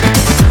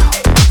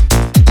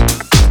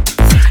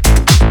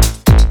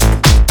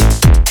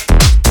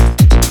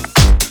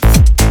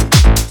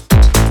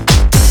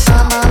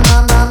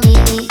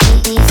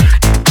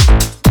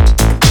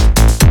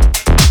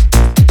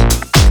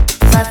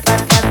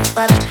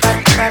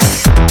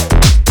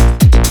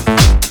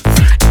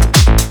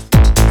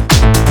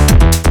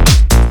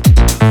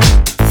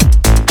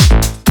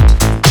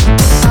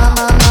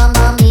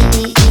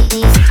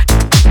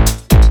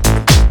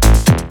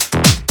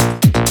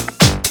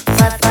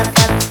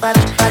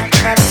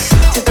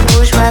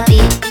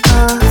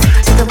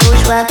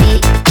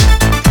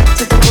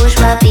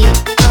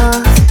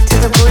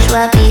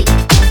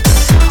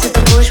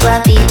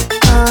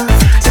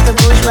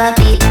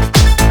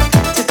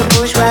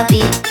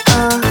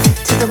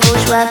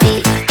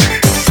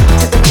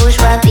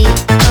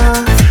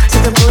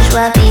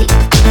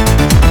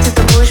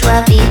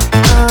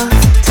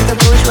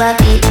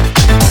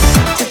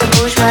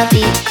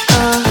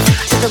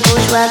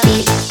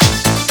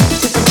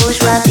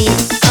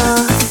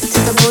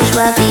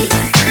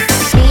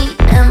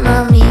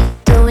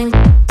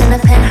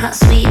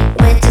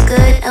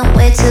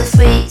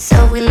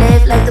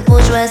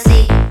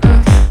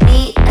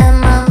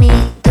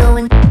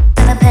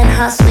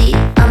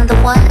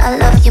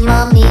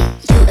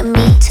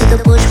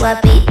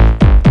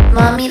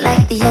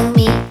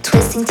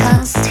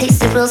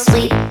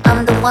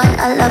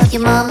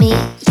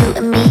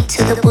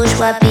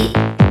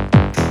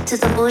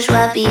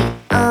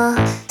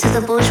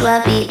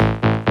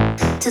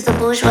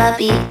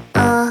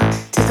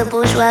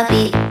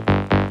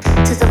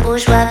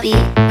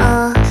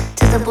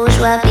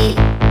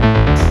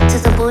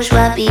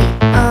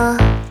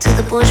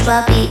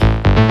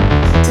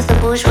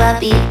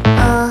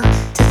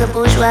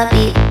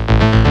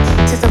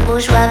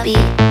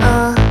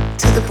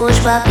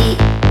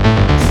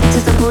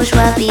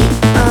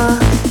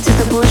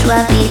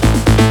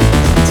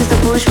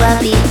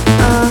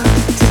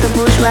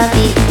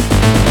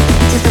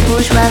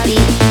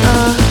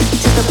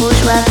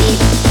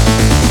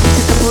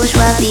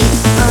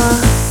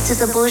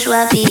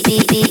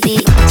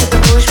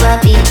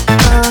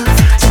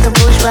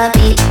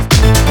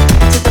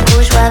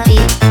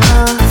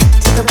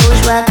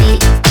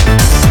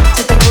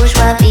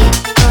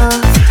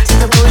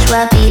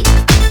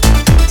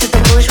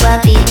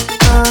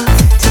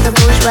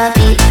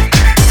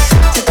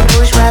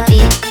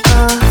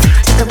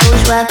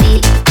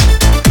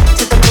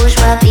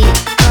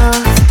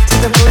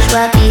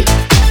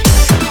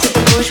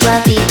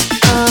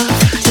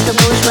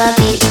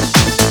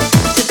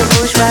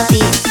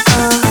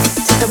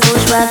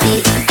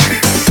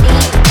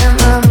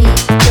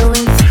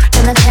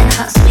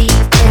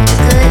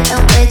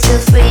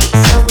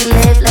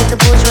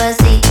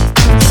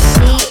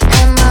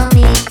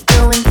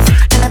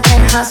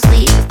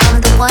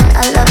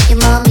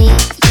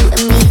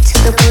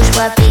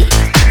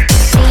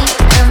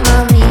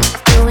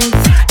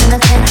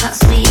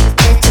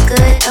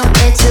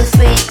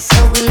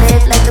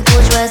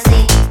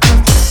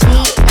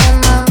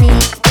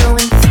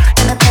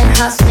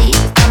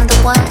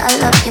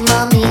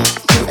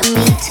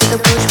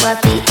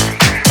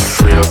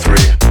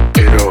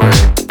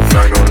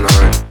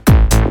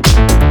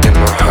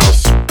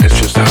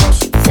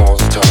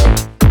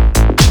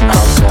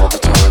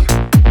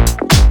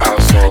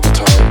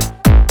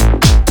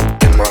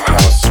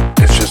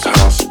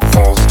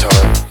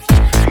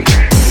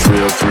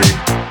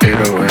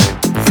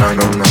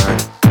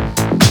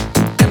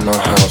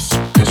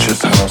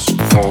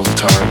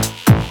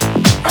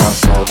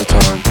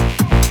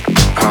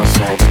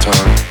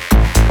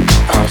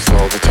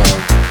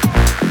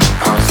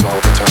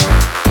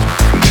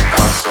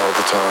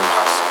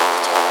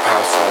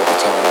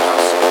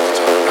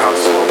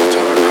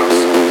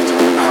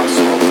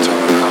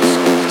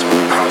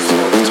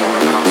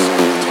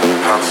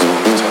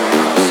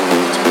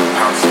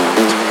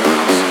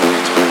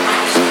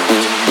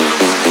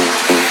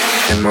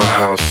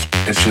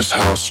 It's just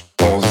house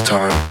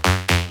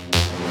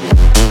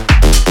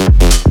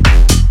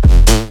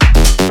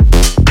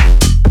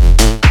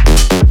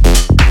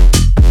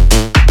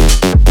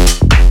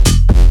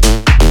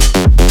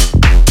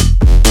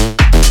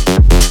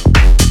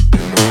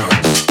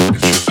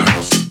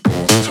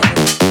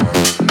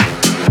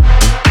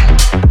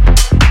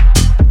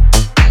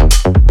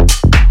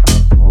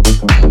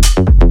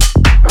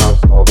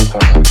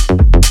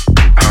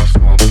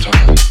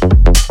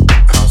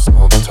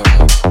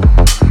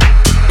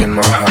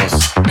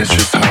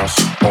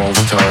all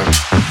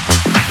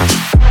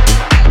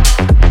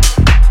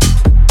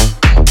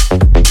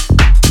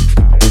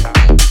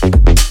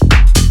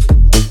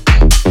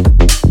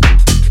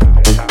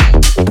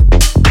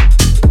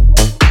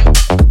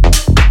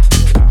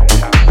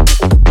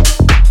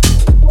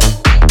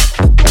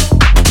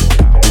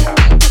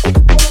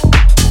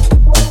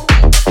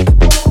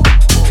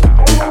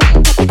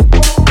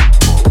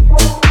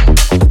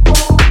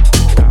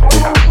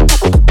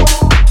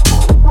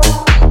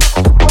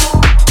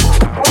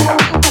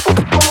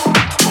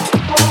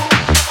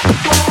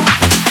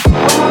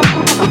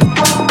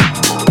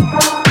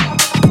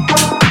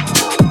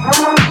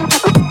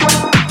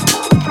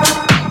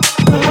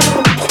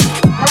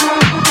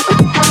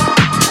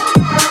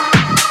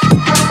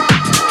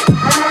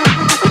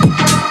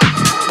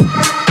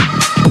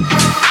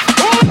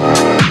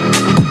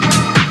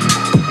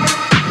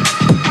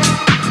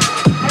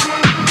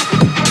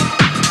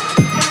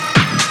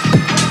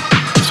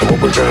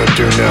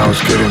Now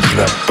let's get into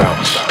that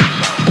bounce.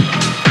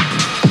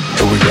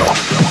 Here we go.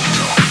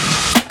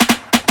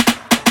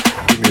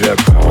 Give me that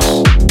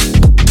bounce.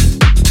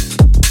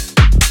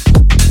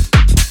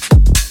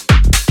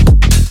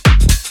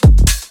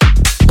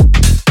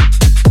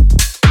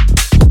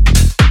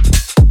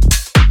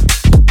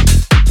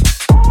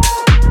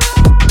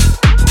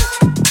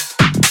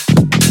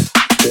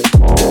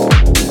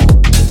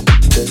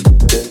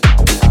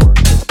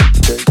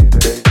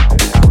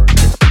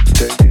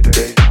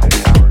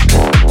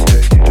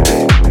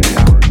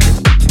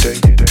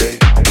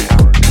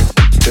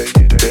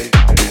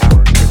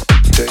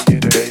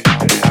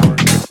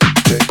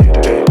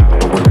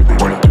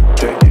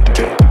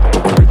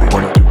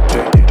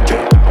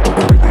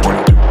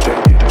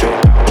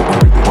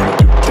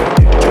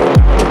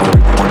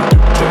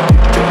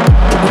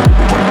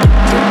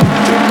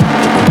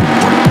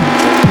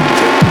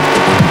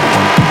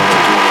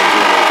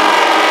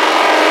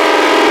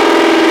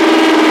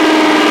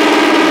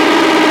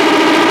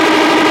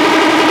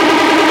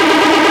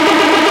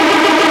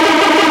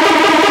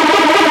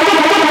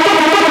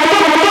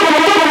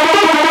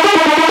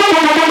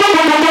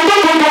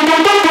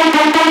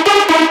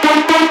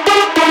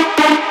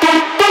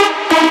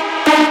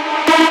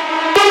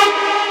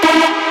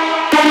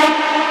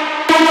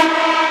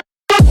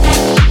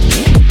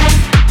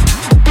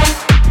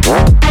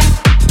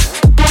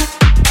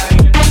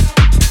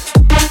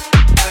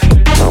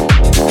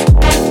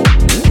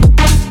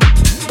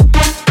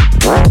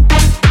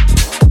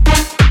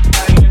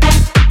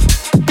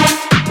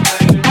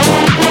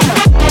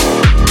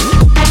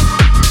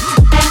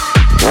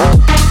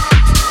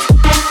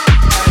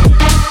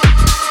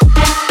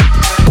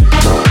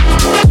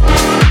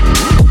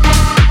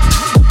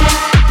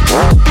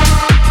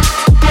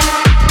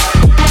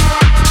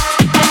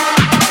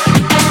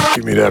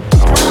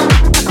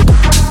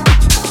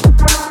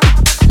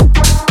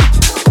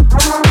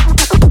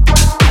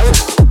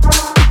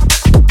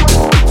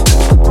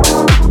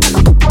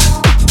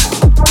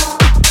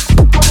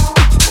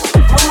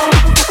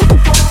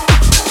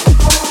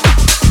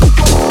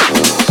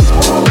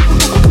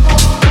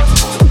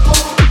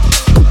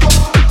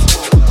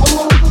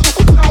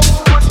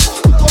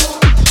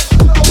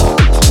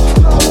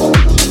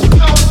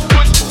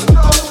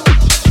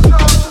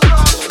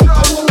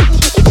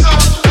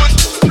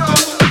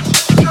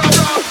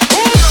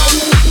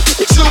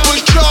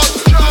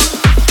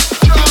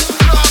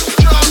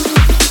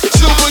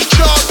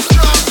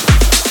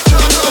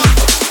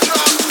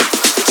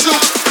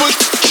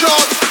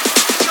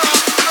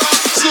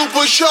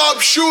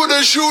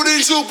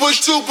 Shooting super.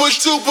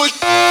 Super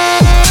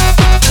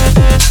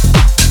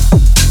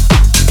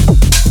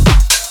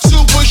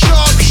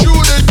sharp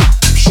shooting.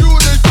 Super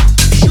sharp.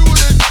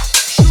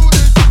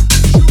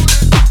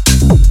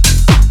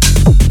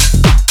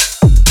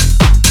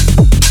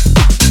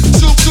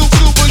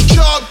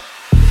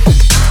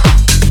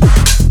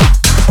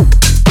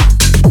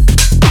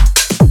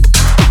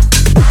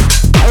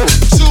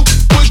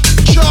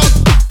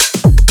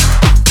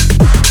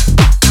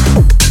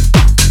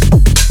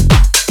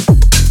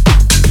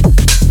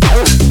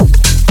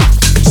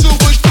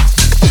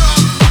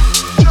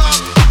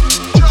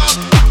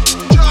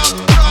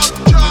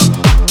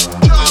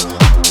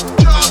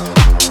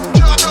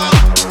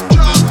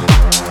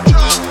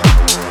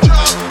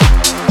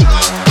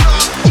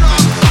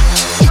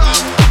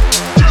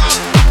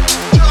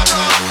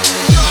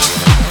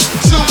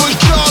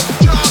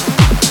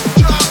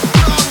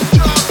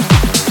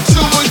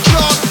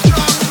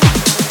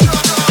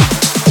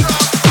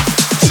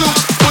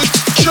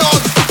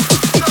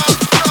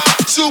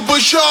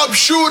 Sharp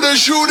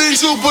shooting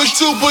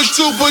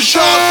super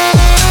sharp.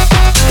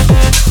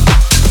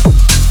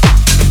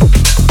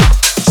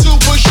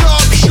 Super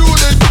sharp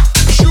shooting.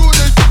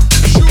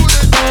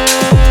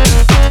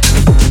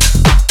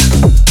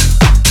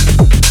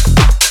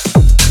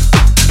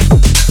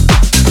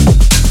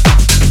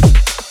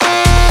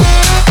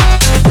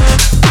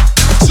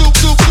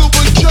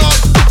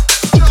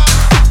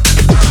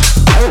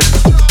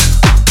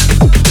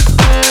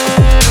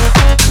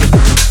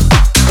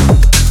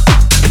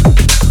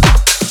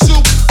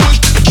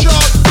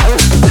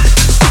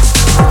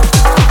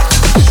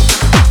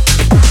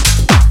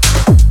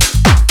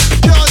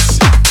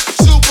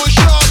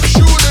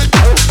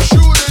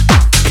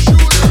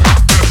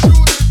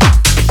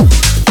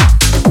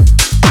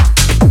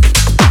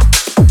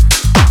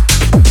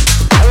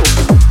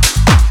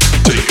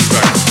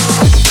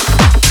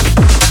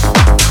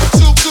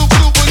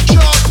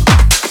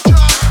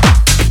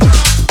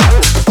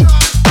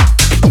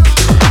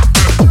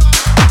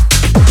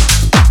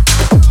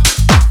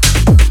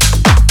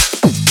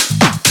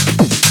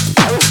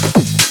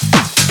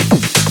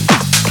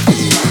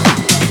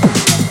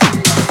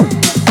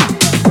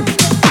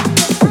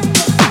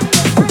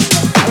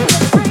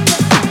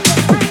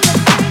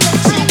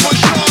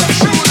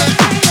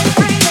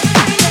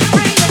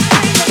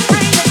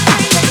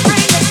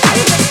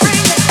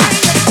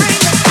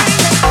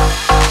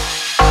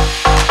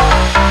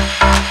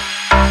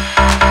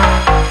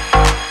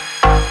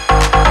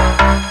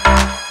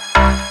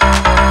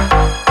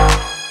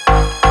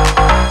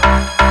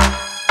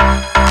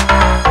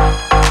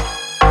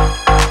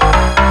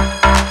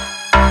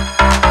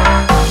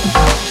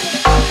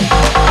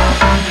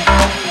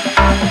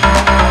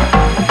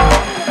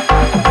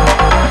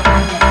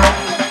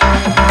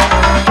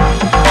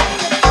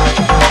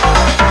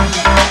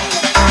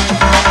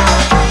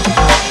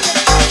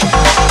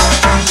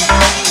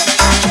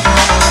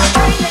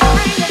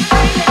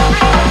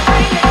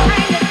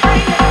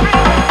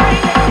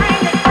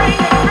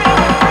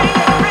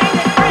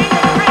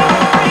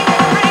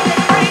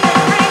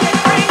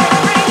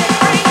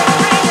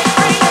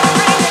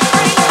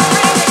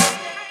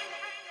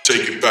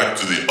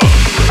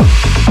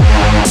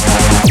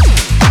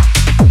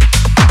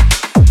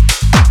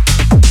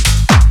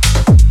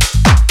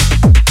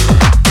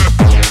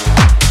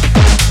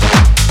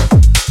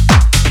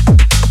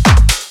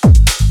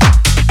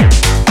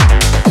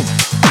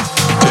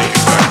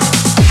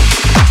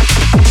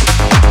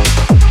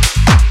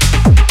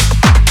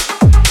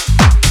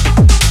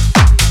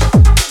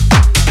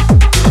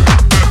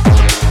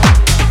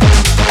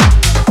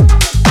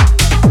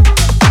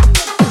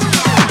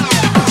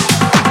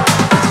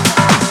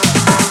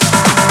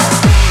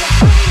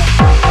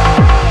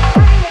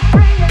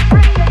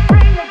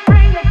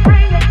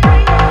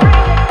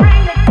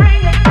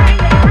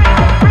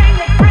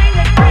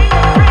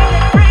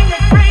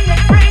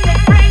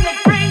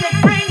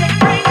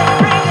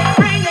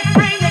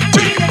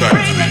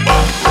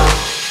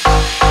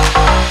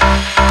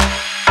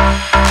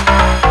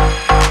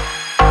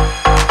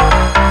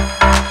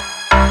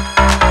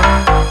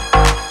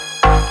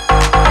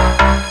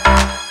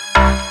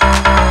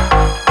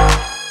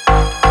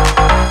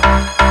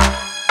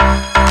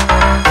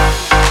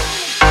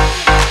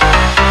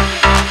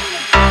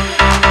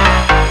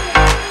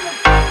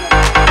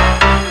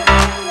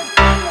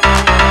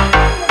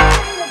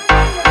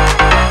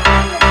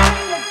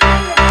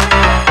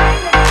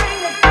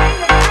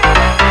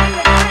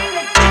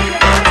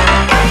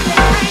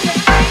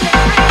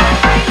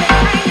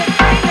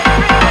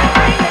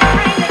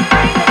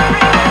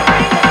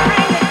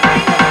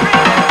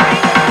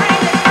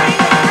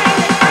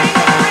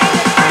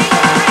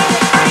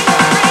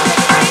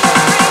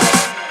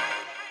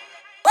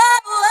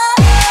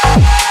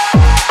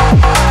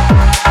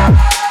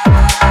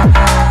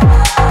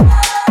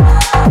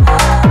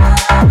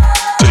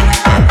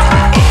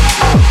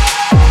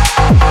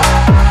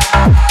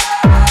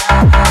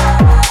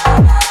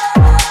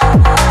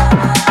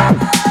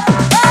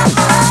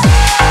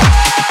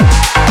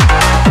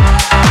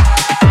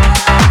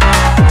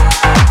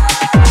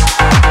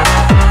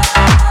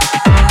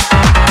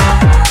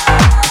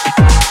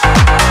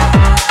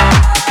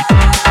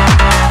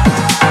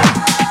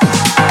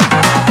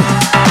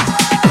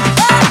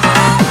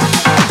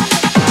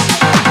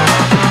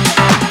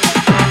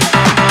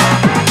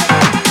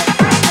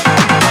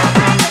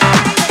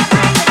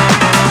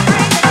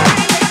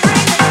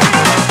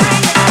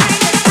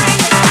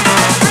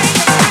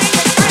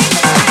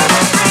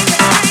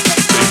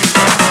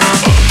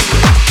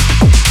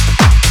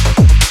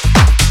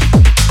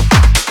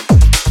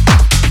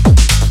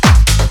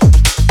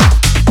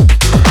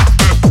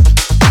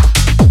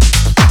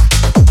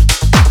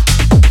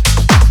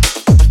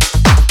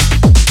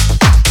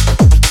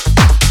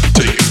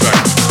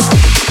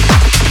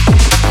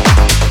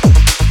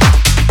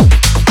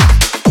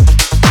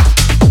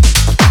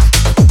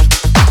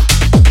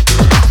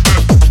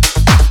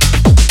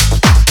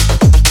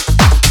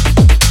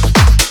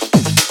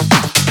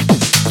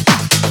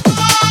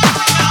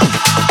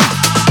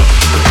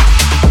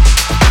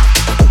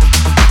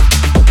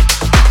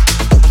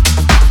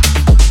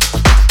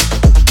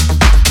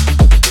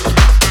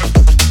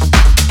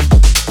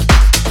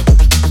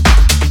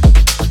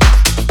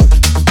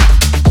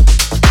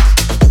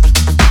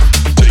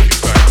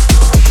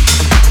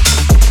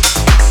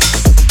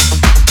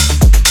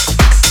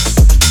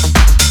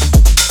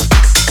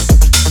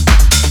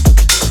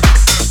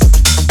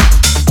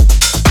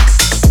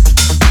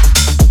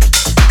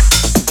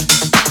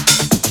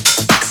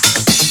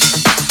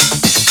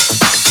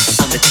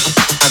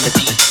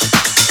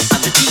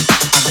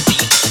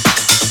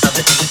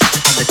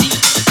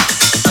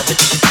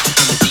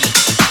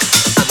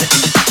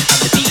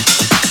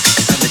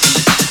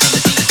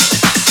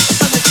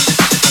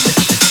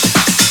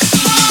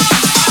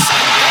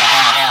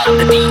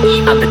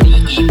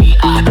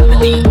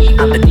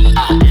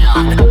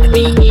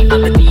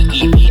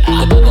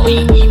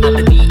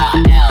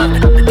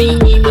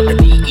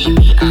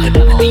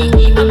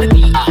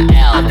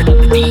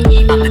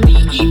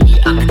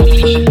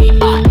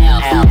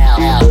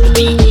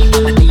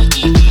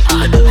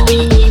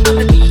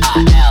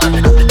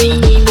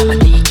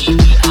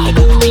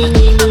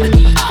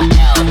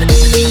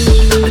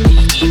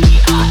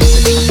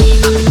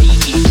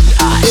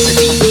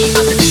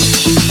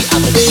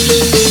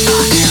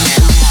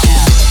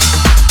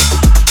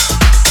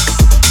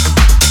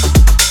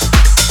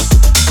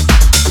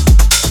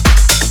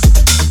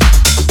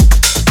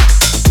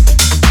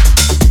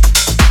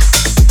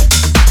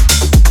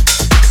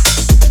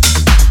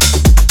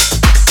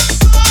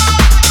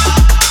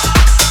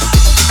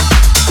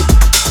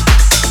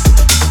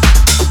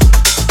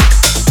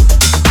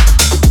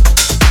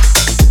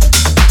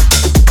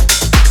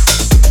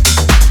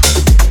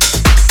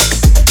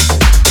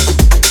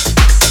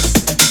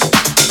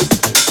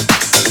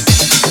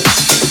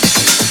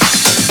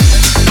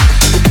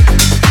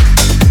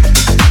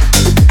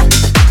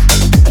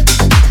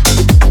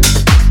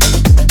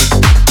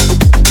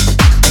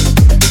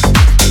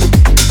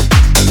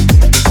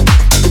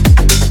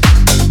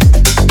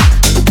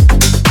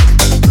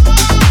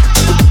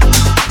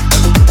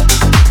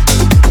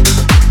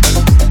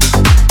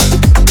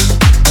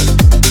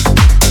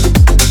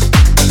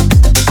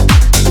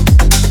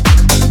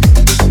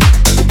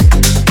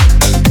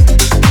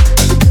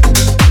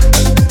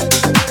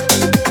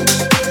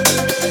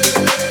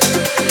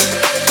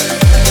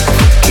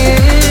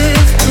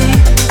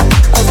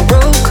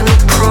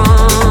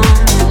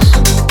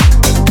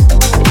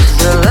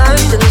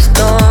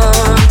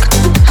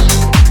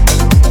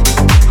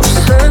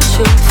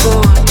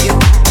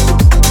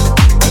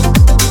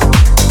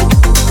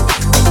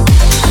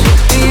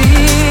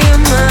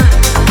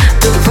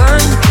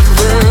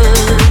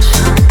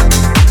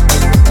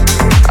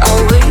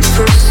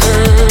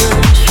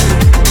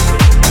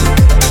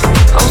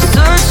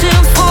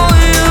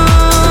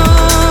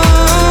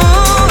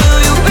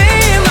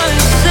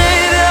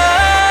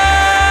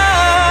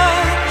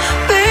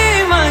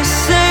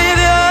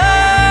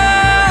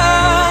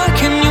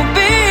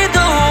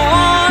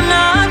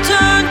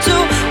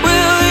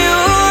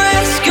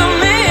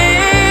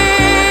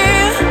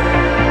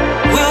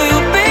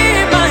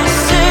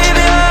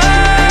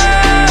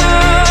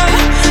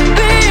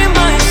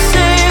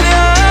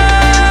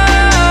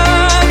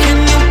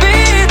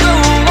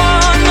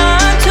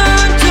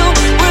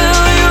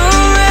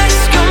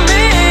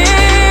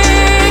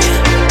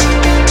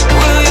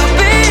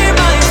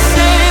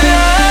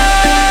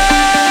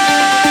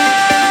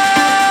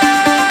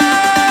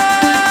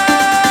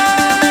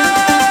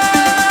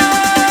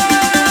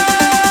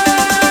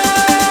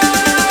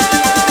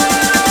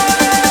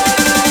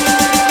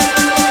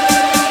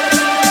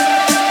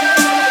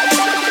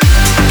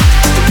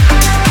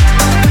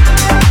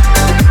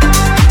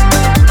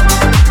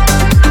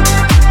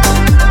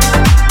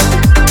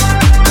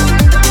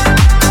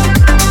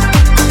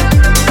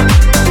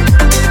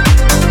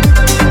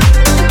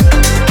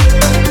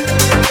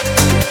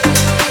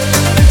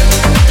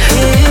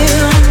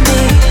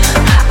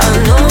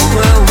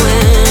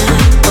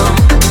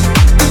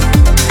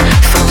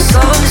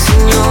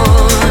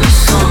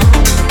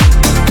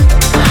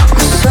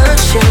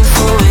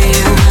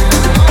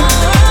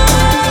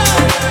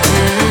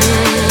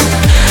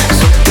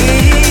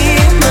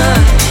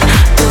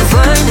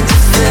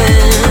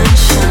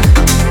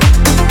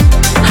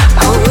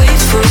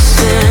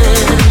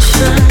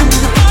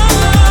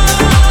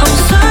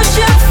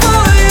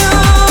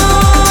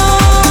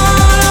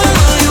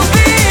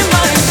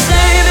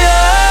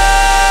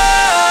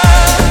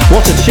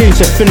 tune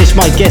to finish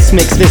my guest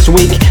mix this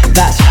week.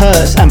 That's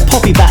Hertz and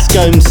Poppy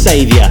Bascomb's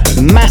Saviour.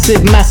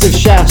 Massive, massive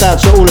shout out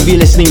to all of you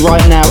listening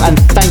right now, and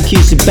thank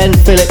you to Ben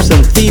Phillips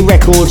and The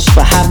Records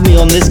for having me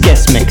on this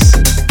guest mix.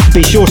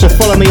 Be sure to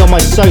follow me on my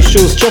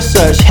socials, just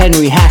search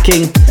Henry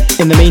Hacking.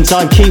 In the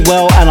meantime, keep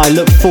well, and I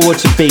look forward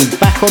to being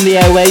back on the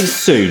airwaves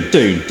soon.